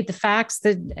dispute the facts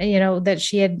that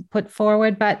she had put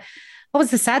forward. But what was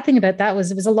the sad thing about that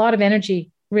was it was a lot of energy,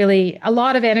 really a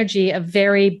lot of energy of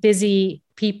very busy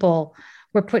people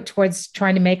were put towards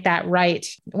trying to make that right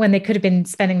when they could have been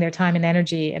spending their time and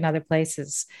energy in other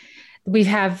places. We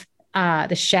have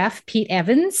the chef, Pete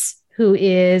Evans, who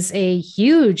is a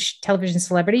huge television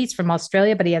celebrity. He's from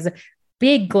Australia, but he has a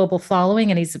big global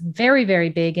following, and he's very, very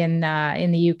big in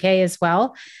the UK as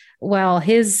well. Well,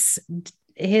 his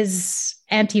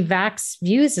anti-vax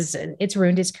views it's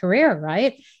ruined his career,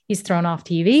 right? He's thrown off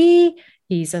TV.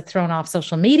 He's thrown off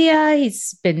social media.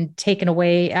 He's been taken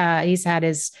away. He's had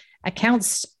his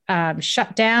accounts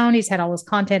shut down. He's had all his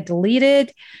content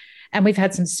deleted. And we've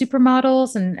had some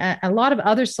supermodels and a lot of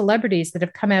other celebrities that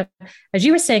have come out, as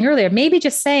you were saying earlier, maybe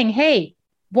just saying, hey,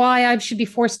 why I should be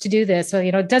forced to do this.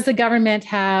 So, does the government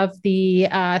have the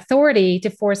authority to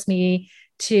force me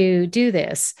to do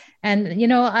this? And,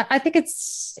 I think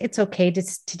it's okay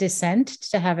to dissent,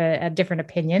 to have a different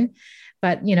opinion.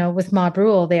 But, with mob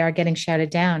rule, they are getting shouted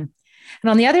down. And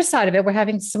on the other side of it, we're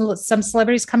having some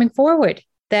celebrities coming forward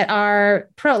that are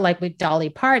pro, like with Dolly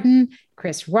Parton,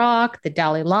 Chris Rock, the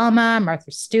Dalai Lama,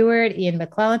 Martha Stewart, Ian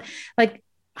McClellan, like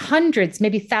hundreds,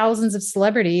 maybe thousands of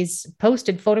celebrities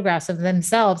posted photographs of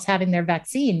themselves having their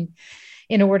vaccine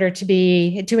in order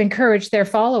to encourage their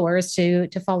followers to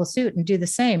follow suit and do the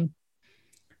same.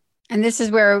 And this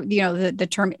is where, the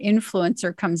term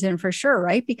influencer comes in for sure,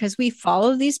 right? Because we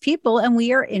follow these people and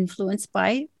we are influenced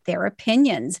by their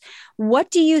opinions.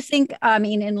 What do you think,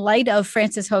 in light of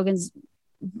Frances Hogan's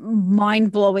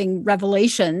mind-blowing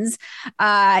revelations,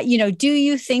 do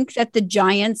you think that the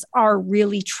giants are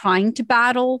really trying to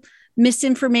battle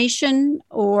misinformation,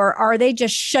 or are they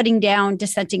just shutting down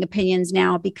dissenting opinions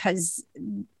now because,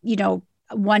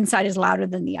 one side is louder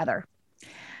than the other?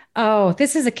 Oh,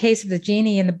 this is a case of the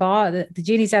genie in the bottle. The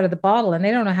genie's out of the bottle and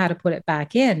they don't know how to put it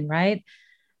back in, right?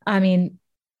 I mean,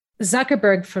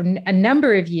 Zuckerberg, for a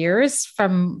number of years,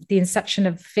 from the inception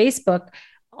of Facebook,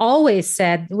 always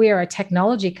said, we are a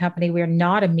technology company. We're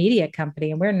not a media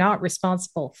company, and we're not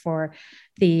responsible for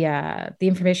the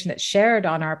information that's shared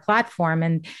on our platform.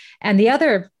 And the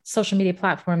other social media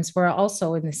platforms were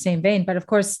also in the same vein. But of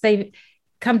course,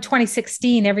 come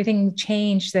 2016, everything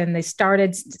changed. Then they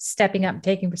started stepping up,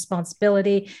 taking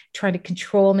responsibility, trying to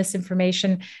control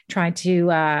misinformation, trying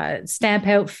to stamp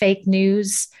out fake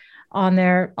news on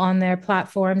their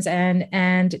platforms.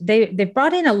 And they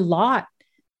brought in a lot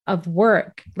of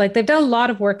work. Like, they've done a lot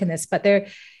of work in this, but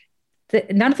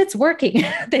none of it's working.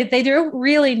 they don't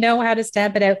really know how to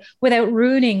stamp it out without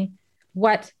ruining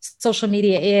what social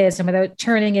media is and without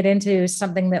turning it into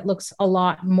something that looks a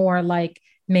lot more like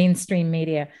mainstream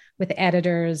media, with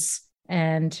editors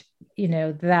and,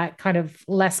 that kind of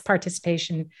less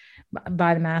participation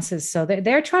by the masses. So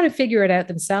they're trying to figure it out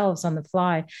themselves on the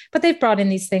fly. But they've brought in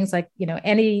these things like,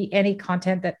 any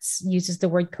content that uses the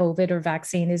word COVID or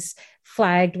vaccine is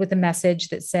flagged with a message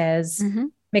that says,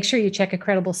 make sure you check a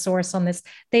credible source on this.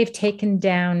 They've taken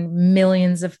down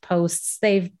millions of posts.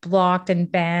 They've blocked and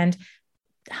banned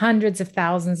hundreds of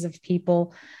thousands of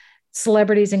people,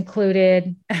 celebrities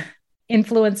included,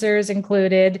 influencers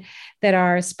included, that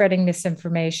are spreading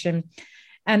misinformation.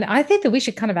 And I think that we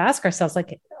should kind of ask ourselves,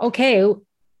 like, okay,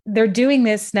 they're doing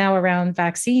this now around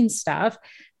vaccine stuff,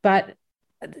 but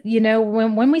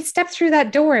when we step through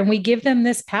that door and we give them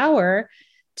this power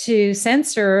to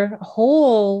censor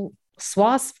whole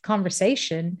swaths of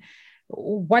conversation,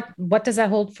 what does that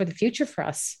hold for the future for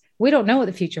us? We don't know what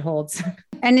the future holds.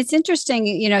 And it's interesting,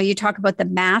 you talk about the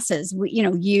masses,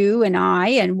 you and I,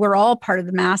 and we're all part of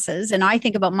the masses. And I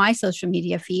think about my social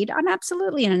media feed. I'm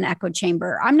absolutely in an echo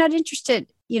chamber. I'm not interested.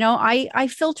 I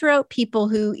filter out people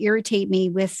who irritate me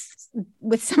with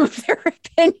some of their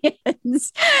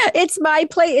opinions. It's my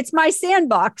it's my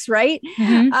sandbox, right?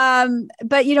 Mm-hmm.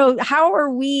 But, how are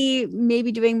we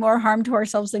maybe doing more harm to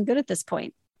ourselves than good at this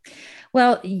point?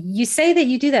 Well, you say that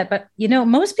you do that, but,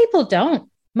 most people don't.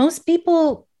 Most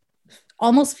people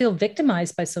almost feel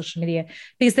victimized by social media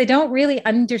because they don't really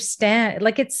understand.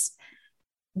 Like, it's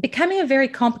becoming a very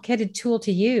complicated tool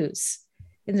to use.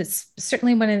 And it's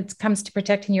certainly when it comes to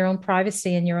protecting your own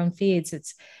privacy and your own feeds,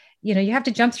 it's, you have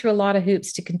to jump through a lot of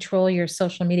hoops to control your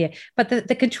social media, but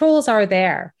the controls are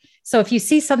there. So if you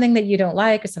see something that you don't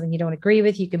like or something you don't agree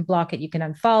with, you can block it, you can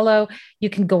unfollow, you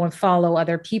can go and follow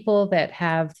other people that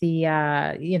have the,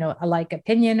 a like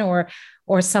opinion, or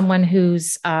someone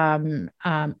whose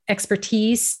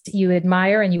expertise you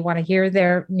admire and you want to hear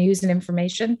their news and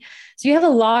information. So you have a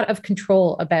lot of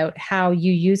control about how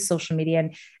you use social media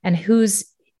and who's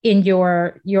in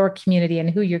your community and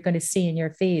who you're going to see in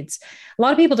your feeds. A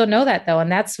lot of people don't know that, though,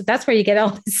 and that's where you get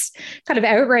all this kind of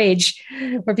outrage,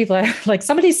 where people are like,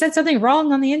 somebody said something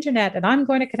wrong on the internet and I'm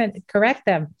going to correct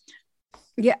them.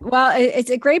 Yeah, well, it's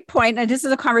a great point, and this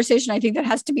is a conversation I think that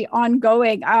has to be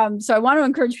ongoing. So I want to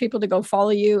encourage people to go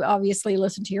follow you, obviously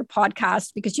listen to your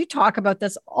podcast, because you talk about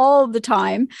this all the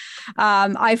time.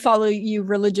 I follow you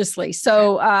religiously.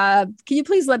 So can you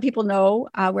please let people know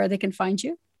where they can find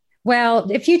you? Well,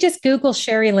 if you just Google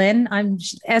Sherry Lynn, I'm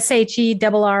SHERRILYNNE,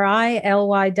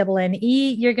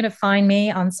 you're going to find me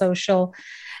on social.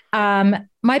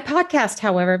 My podcast,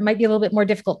 however, might be a little bit more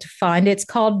difficult to find. It's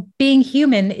called Being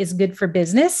Human is Good for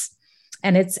Business.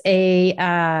 And it's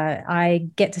I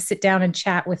get to sit down and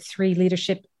chat with 3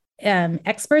 leadership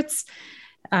experts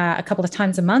a couple of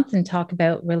times a month and talk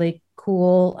about really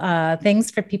cool things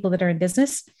for people that are in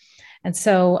business. And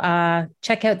so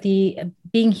check out the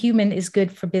Being Human is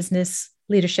Good for Business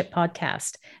Leadership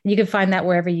podcast. And you can find that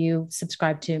wherever you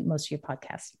subscribe to most of your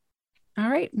podcasts. All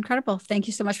right. Incredible. Thank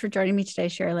you so much for joining me today,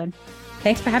 Sherry Lynn.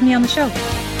 Thanks for having me on the show.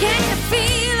 Can you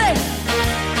feel it?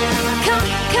 Come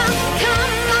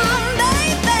on,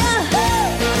 baby.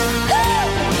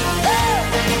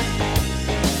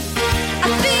 I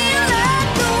feel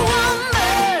like a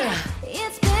woman.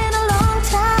 It's been a long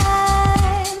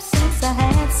time since I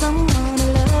had someone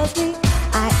who loved me.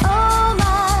 I owe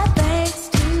my thanks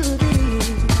to thee.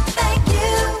 Thank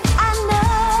you. I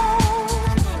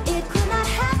know it could not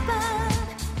happen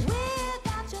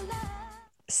without your love.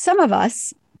 Some of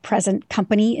us, present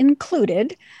company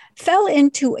included, fell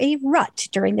into a rut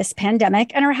during this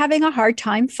pandemic and are having a hard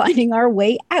time finding our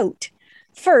way out.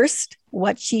 First,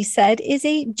 What She Said is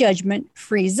a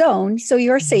judgment-free zone, so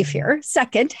you're safe here.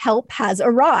 Second, help has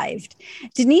arrived.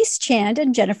 Denise Chand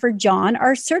and Jennifer John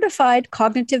are certified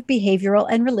cognitive behavioral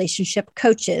and relationship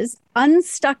coaches,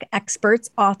 unstuck experts,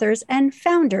 authors, and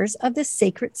founders of the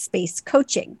Sacred Space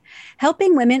Coaching,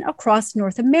 helping women across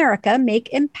North America make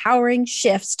empowering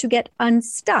shifts to get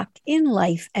unstuck in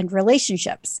life and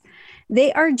relationships.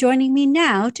 They are joining me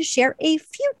now to share a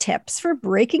few tips for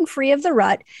breaking free of the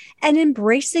rut and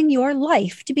embracing your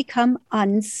life to become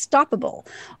unstoppable.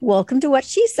 Welcome to What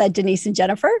She Said, Denise and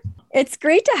Jennifer. It's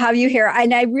great to have you here.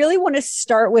 And I really want to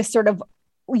start with sort of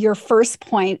your first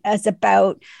point as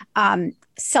about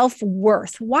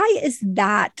self-worth. Why is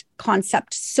that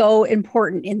concept so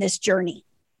important in this journey?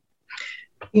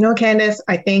 You know, Candace,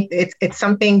 I think it's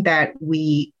something that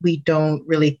we don't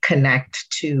really connect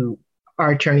to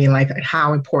our journey in life and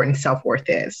how important self-worth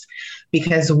is.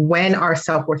 Because when our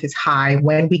self-worth is high,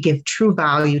 when we give true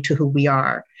value to who we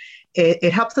are,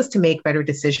 it helps us to make better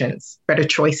decisions, better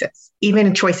choices,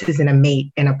 even choices in a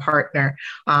mate, in a partner.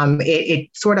 It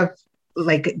sort of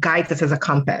like guides us as a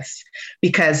compass,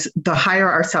 because the higher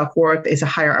our self-worth is, the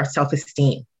higher our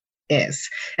self-esteem is,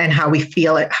 and how we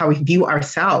feel it, how we view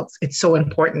ourselves. It's so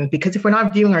important, because if we're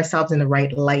not viewing ourselves in the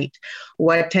right light,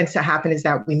 what tends to happen is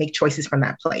that we make choices from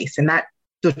that place, and that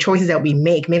the choices that we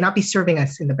make may not be serving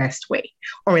us in the best way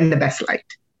or in the best light.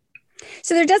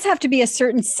 So there does have to be a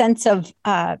certain sense of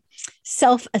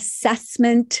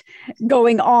self-assessment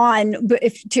going on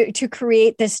to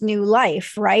create this new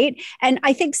life, right? And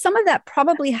I think some of that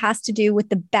probably has to do with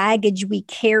the baggage we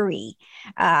carry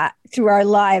through our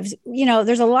lives. You know,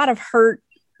 there's a lot of hurt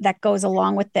that goes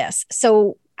along with this.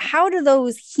 So how do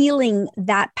those healing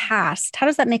that past, how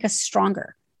does that make us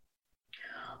stronger?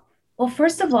 Well,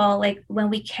 first of all, like when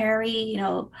we carry,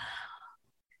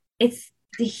 it's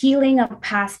the healing of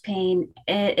past pain.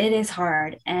 It is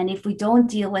hard, and if we don't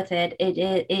deal with it,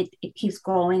 it keeps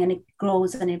growing, and it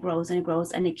grows and it grows and it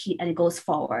grows and it goes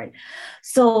forward.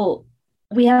 So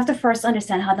we have to first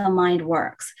understand how the mind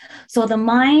works. So the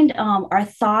mind, our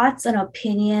thoughts and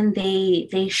opinion,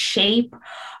 they shape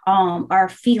our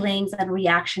feelings and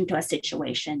reaction to a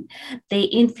situation. They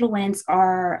influence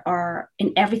our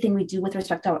in everything we do with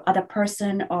respect to our other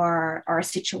person or our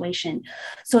situation.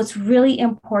 So it's really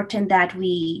important that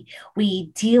we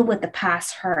deal with the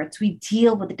past hurts, we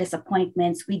deal with the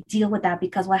disappointments, we deal with that,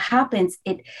 because what happens,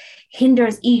 it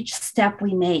hinders each step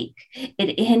we make.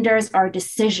 It hinders our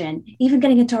decision, even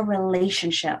getting into a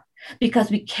relationship, because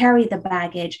we carry the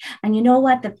baggage. And you know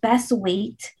what? The best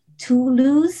weight to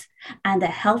lose and the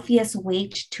healthiest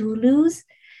weight to lose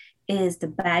is the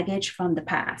baggage from the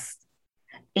past.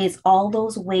 is all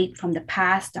those weight from the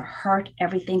past, the hurt,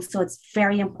 everything. So it's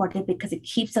very important because it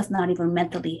keeps us not even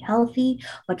mentally healthy,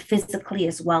 but physically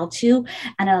as well too.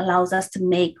 And it allows us to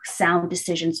make sound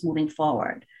decisions moving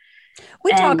forward.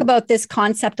 We talk about this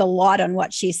concept a lot on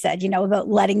What She Said, about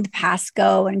letting the past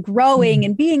go and growing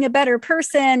and being a better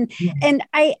person. And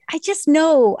I just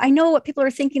know, I know what people are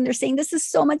thinking. They're saying this is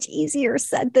so much easier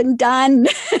said than done,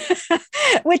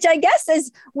 which I guess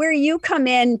is where you come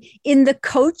in the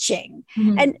coaching.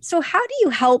 And so how do you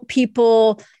help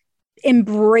people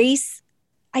embrace,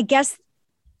 I guess,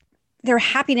 their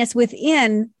happiness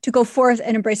within to go forth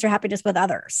and embrace their happiness with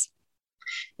others?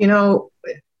 The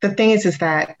thing is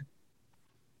that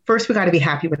first, we got to be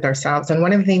happy with ourselves. And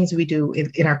one of the things we do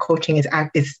in our coaching is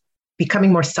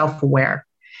becoming more self-aware,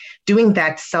 doing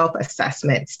that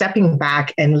self-assessment, stepping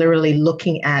back and literally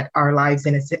looking at our lives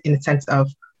in a sense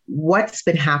of what's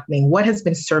been happening, what has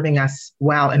been serving us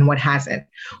well and what hasn't,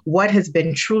 what has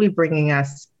been truly bringing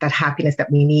us that happiness that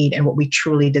we need and what we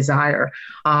truly desire.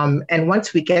 And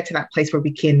once we get to that place where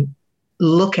we can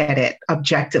look at it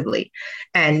objectively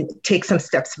and take some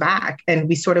steps back and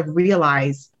we sort of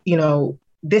realize,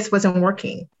 this wasn't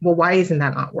working. Well, why isn't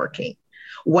that not working?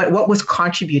 What was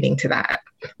contributing to that?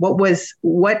 What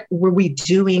were we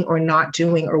doing or not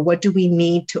doing, or what do we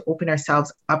need to open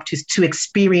ourselves up to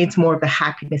experience more of the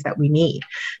happiness that we need?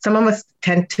 Some of us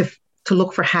tend to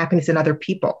look for happiness in other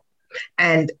people,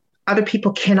 and other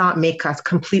people cannot make us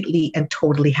completely and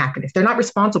totally happiness. They're not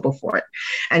responsible for it.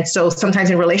 And so sometimes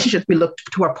in relationships, we look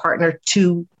to our partner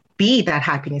to be that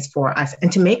happiness for us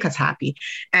and to make us happy.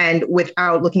 And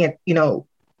without looking at,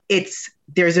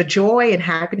 there's a joy and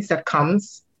happiness that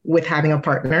comes with having a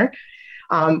partner.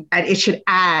 And it should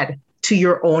add to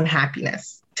your own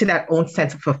happiness, to that own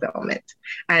sense of fulfillment.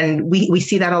 And we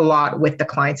see that a lot with the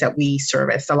clients that we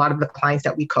service, a lot of the clients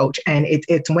that we coach. And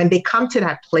it's when they come to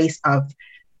that place of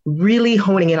really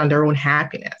honing in on their own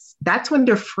happiness, that's when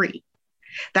they're free.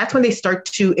 That's when they start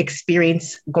to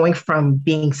experience going from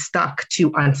being stuck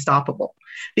to unstoppable,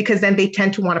 because then they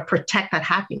tend to want to protect that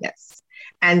happiness.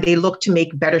 And they look to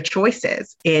make better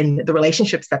choices in the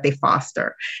relationships that they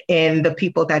foster, in the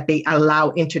people that they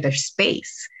allow into their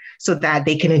space, so that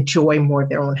they can enjoy more of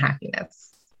their own happiness.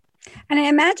 And I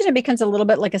imagine it becomes a little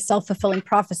bit like a self-fulfilling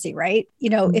prophecy, right?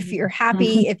 If you're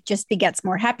happy, it just begets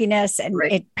more happiness and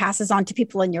it passes on to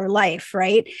people in your life,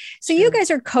 right? So you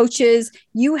guys are coaches,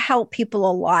 you help people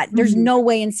a lot. There's no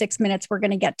way in 6 minutes we're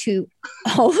going to get to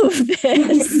all of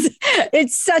this.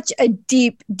 It's such a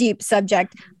deep, deep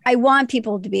subject. I want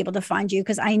people to be able to find you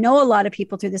because I know a lot of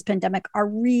people through this pandemic are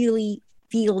really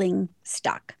feeling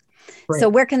stuck. So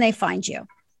where can they find you?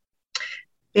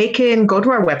 They can go to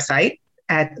our website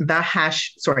at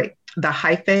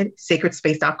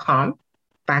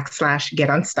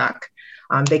the-sacredspace.com/getunstuck.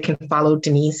 They can follow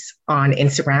Denise on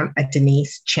Instagram at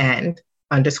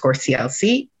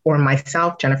DeniseChand_CLC or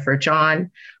myself, Jennifer John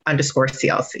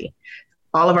 _CLC.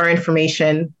 All of our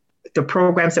information, the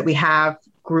programs that we have,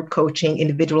 group coaching,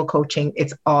 individual coaching,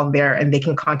 it's all there. And they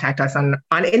can contact us on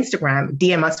Instagram,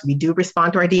 DM us. We do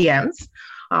respond to our DMs.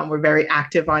 We're very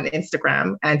active on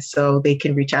Instagram. And so they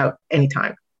can reach out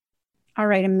anytime. All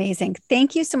right. Amazing.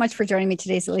 Thank you so much for joining me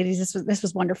today, ladies. This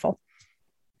was wonderful.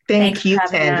 Thank you,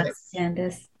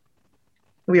 Candace.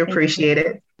 We appreciate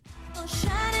it.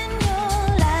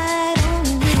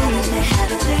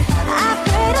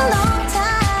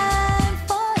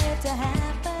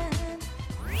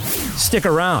 Stick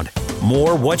around.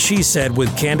 More What She Said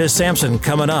with Candace Sampson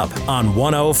coming up on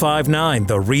 105.9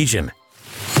 The Region.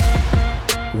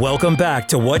 Welcome back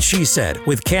to What She Said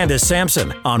with Candace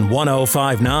Sampson on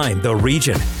 105.9 The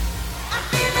Region.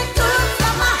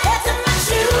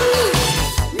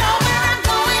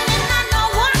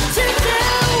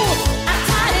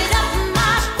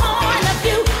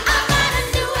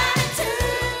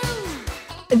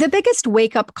 The biggest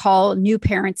wake-up call new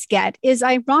parents get is,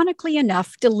 ironically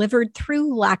enough, delivered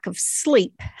through lack of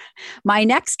sleep. My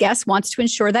next guest wants to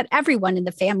ensure that everyone in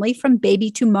the family, from baby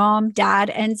to mom,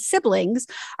 dad, and siblings,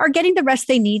 are getting the rest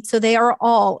they need so they are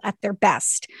all at their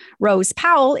best. Rose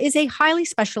Powell is a highly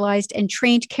specialized and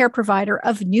trained care provider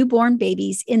of newborn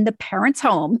babies in the parent's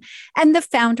home and the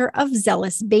founder of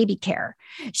Zealous Baby Care.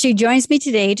 She joins me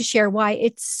today to share why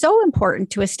it's so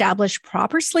important to establish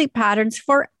proper sleep patterns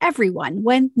for everyone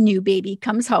when new baby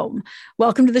comes home.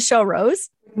 Welcome to the show, Rose.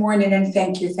 Good morning, and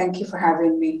thank you. Thank you for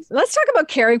having me. Let's talk about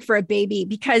caring for a baby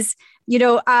because,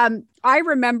 I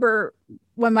remember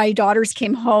when my daughters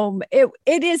came home.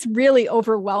 It is really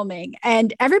overwhelming.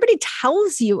 And everybody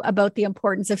tells you about the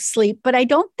importance of sleep, but I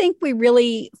don't think we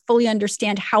really fully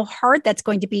understand how hard that's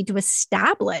going to be to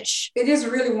establish. It is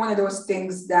really one of those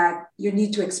things that you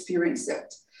need to experience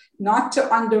it, not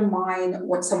to undermine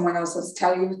what someone else has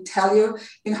tell you.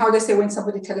 You know how they say when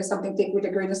somebody tells you something, take with a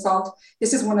grain of salt.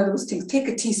 This is one of those things. Take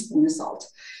a teaspoon of salt.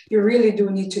 You really do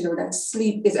need to know that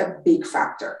sleep is a big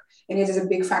factor. And it is a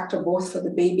big factor both for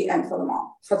the baby and for the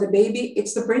mom. For the baby,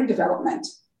 it's the brain development.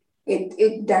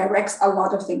 It directs a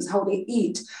lot of things, how they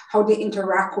eat, how they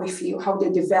interact with you, how they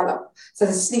develop. So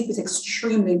the sleep is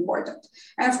extremely important.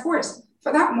 And of course,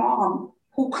 for that mom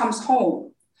who comes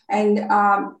home and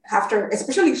after,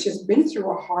 especially if she's been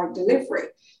through a hard delivery,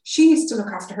 she needs to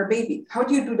look after her baby. How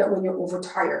do you do that when you're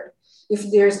overtired? If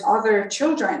there's other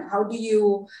children, how do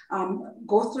you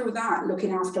go through that,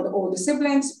 looking after the older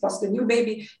siblings, plus the new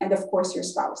baby, and of course your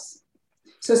spouse?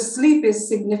 So sleep is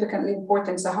significantly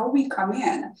important. So how we come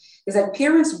in is that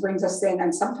parents brings us in,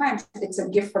 and sometimes it's a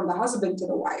gift from the husband to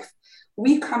the wife.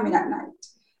 We come in at night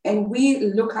and we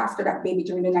look after that baby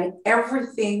during the night.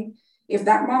 Everything, if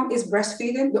that mom is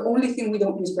breastfeeding, the only thing we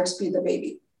don't do is breastfeed the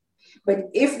baby. But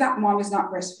if that mom is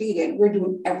not breastfeeding, we're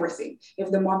doing everything. If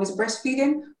the mom is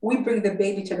breastfeeding, we bring the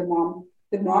baby to the mom.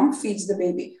 The mom feeds the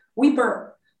baby. We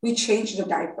burp. We change the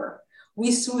diaper.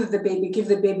 We soothe the baby, give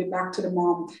the baby back to the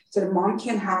mom so the mom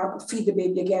can feed the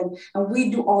baby again. And we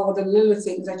do all of the little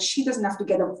things that she doesn't have to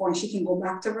get up for, and she can go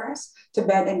back to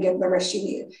bed and get the rest she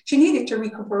needed. She needed to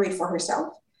recuperate for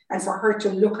herself and for her to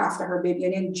look after her baby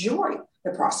and enjoy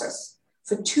the process.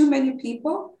 For too many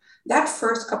people, that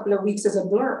first couple of weeks is a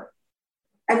blur.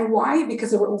 And why?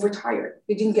 Because they were overtired.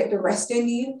 They didn't get the rest they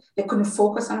need. They couldn't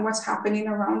focus on what's happening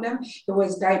around them. It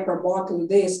was diaper, bottle,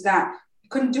 this, that. They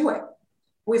couldn't do it.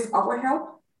 With our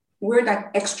help, we're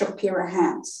that extra pair of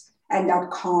hands and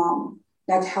that calm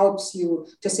that helps you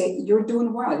to say, you're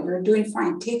doing well, you're doing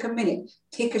fine. Take a minute,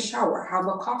 take a shower, have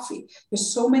a coffee.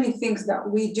 There's so many things that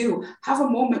we do. Have a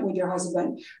moment with your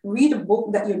husband. Read a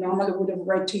book that you normally would have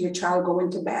read to your child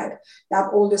going to bed.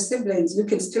 That older siblings, you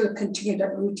can still continue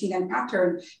that routine and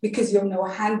pattern because you'll now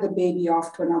hand the baby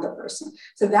off to another person.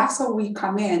 So that's how we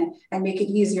come in and make it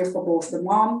easier for both the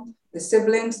mom, the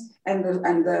siblings, and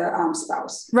the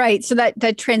spouse. Right. So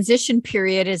that transition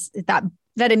period is that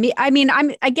I mean,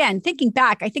 I'm again thinking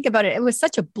back. I think about it. It was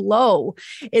such a blow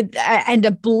and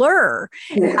a blur.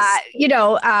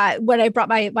 Yes. When I brought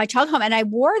my child home, and I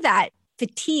wore that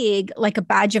fatigue like a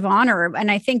badge of honor.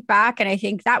 And I think back, and I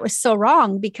think that was so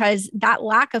wrong because that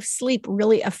lack of sleep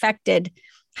really affected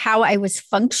how I was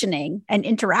functioning and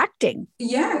interacting.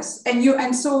 Yes.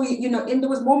 And so in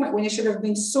those moments when it should have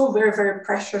been so very, very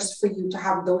precious for you to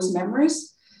have those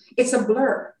memories, it's a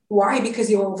blur. Why?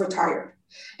 Because you're overtired.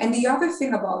 And the other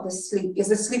thing about the sleep is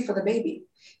the sleep for the baby.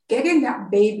 Getting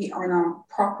that baby on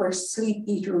a proper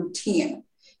sleep-eat routine.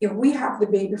 If we have the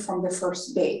baby from the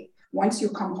first day, once you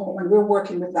come home and we're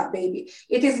working with that baby,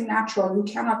 it is natural. You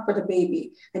cannot put a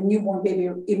newborn baby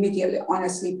immediately on a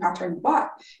sleep pattern, but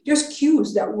there's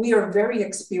cues that we are very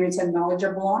experienced and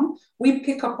knowledgeable on. We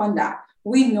pick up on that.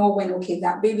 We know when, okay,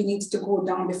 that baby needs to go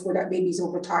down before that baby's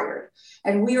overtired.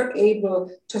 And we are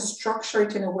able to structure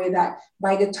it in a way that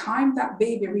by the time that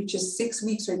baby reaches 6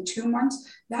 weeks or 2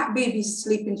 months, that baby's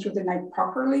sleeping through the night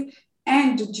properly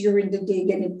and during the day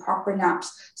getting proper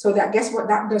naps. So that, guess what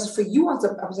that does for you as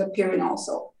a parent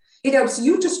also? It helps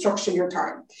you to structure your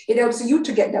time. It helps you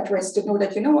to get that rest, to know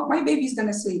that, you know what, my baby's going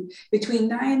to sleep between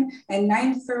 9 and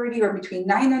 9:30 or between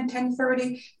 9 and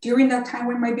 10:30. During that time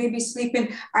when my baby's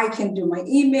sleeping, I can do my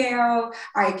email.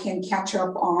 I can catch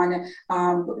up on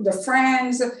the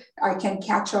friends. I can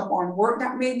catch up on work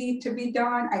that may need to be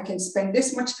done. I can spend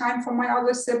this much time for my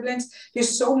other siblings.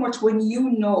 There's so much when you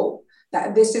know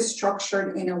that this is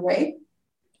structured in a way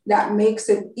that makes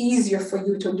it easier for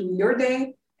you to do your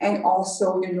day. And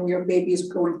also, your baby is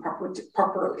growing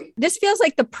properly. This feels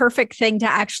like the perfect thing to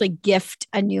actually gift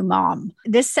a new mom.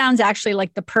 This sounds actually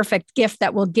like the perfect gift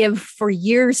that will give for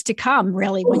years to come,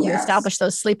 really, when you establish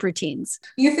those sleep routines.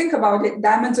 You think about it,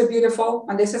 diamonds are beautiful,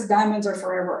 and this is diamonds are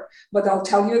forever. But I'll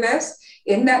tell you this,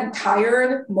 in that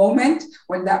tired moment,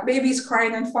 when that baby's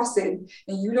crying and fussing,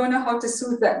 and you don't know how to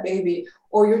soothe that baby,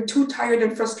 or you're too tired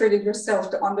and frustrated yourself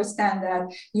to understand that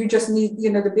you just need,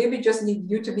 the baby just needs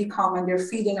you to be calm and they're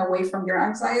feeding away from your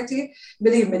anxiety.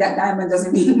 Believe me, that diamond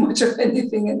doesn't mean much of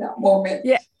anything in that moment.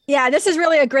 Yeah. Yeah, this is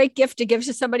really a great gift to give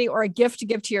to somebody or a gift to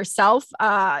give to yourself.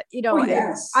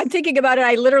 Yes. I'm thinking about it.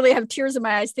 I literally have tears in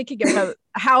my eyes thinking about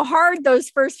how hard those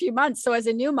first few months. So as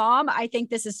a new mom, I think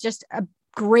this is just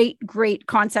great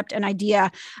concept and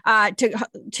idea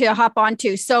to hop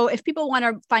onto. So if people want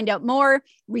to find out more,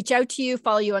 reach out to you,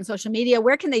 follow you on social media,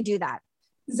 where can they do that?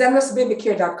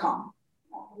 zealousbabycare.com.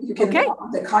 You can,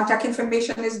 the contact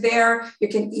information is there. You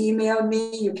can email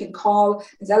me. You can call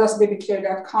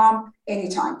zealousbabycare.com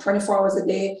anytime, 24 hours a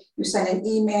day. You send an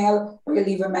email or you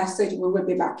leave a message. We will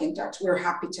be back in touch. We're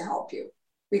happy to help you.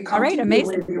 We come to you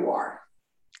wherever you are.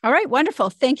 All right, wonderful.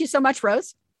 Thank you so much,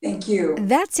 Rose. Thank you.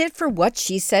 That's it for What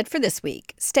She Said for this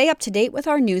week. Stay up to date with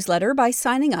our newsletter by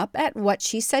signing up at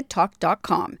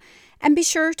whatshesaidtalk.com. And be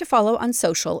sure to follow on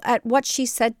social at What She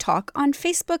Said Talk on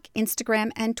Facebook,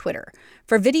 Instagram, and Twitter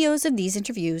for videos of these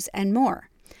interviews and more.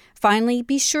 Finally,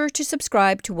 be sure to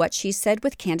subscribe to What She Said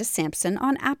with Candace Sampson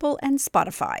on Apple and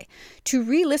Spotify to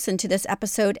re-listen to this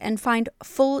episode and find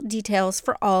full details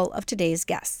for all of today's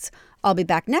guests. I'll be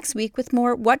back next week with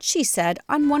more What She Said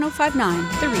on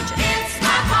 105.9 The Region. It's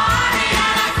my party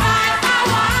and I cry if I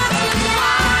want to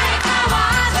cry, if I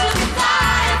want to cry,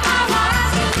 if I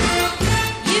want to.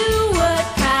 You would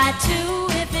cry too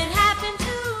if it happened to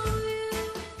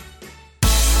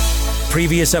you.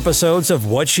 Previous episodes of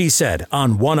What She Said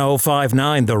on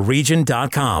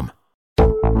 1059theregion.com.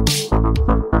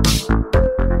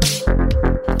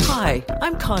 Hi,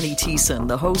 I'm Connie Thiessen,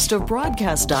 the host of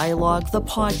Broadcast Dialogue, the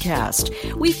podcast.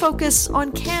 We focus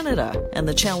on Canada and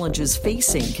the challenges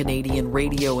facing Canadian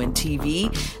radio and TV,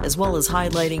 as well as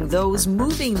highlighting those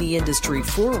moving the industry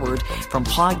forward from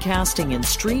podcasting and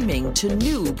streaming to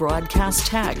new broadcast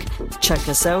tech. Check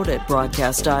us out at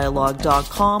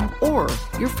broadcastdialogue.com or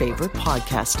your favorite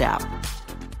podcast app.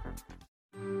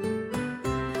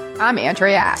 I'm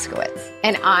Andrea Askowitz.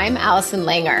 And I'm Allison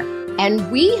Langer.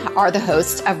 And we are the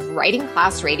hosts of Writing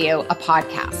Class Radio, a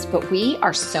podcast, but we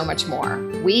are so much more.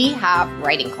 We have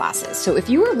writing classes. So if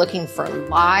you are looking for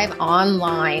live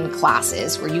online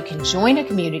classes where you can join a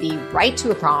community, write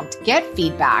to a prompt, get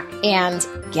feedback, and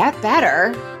get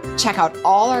better, check out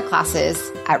all our classes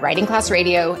at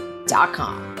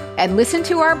writingclassradio.com. And listen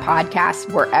to our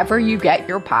podcast wherever you get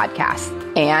your podcasts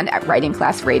and at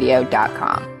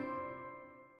writingclassradio.com.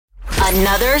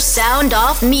 Another Sound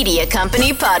Off Media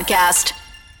Company podcast.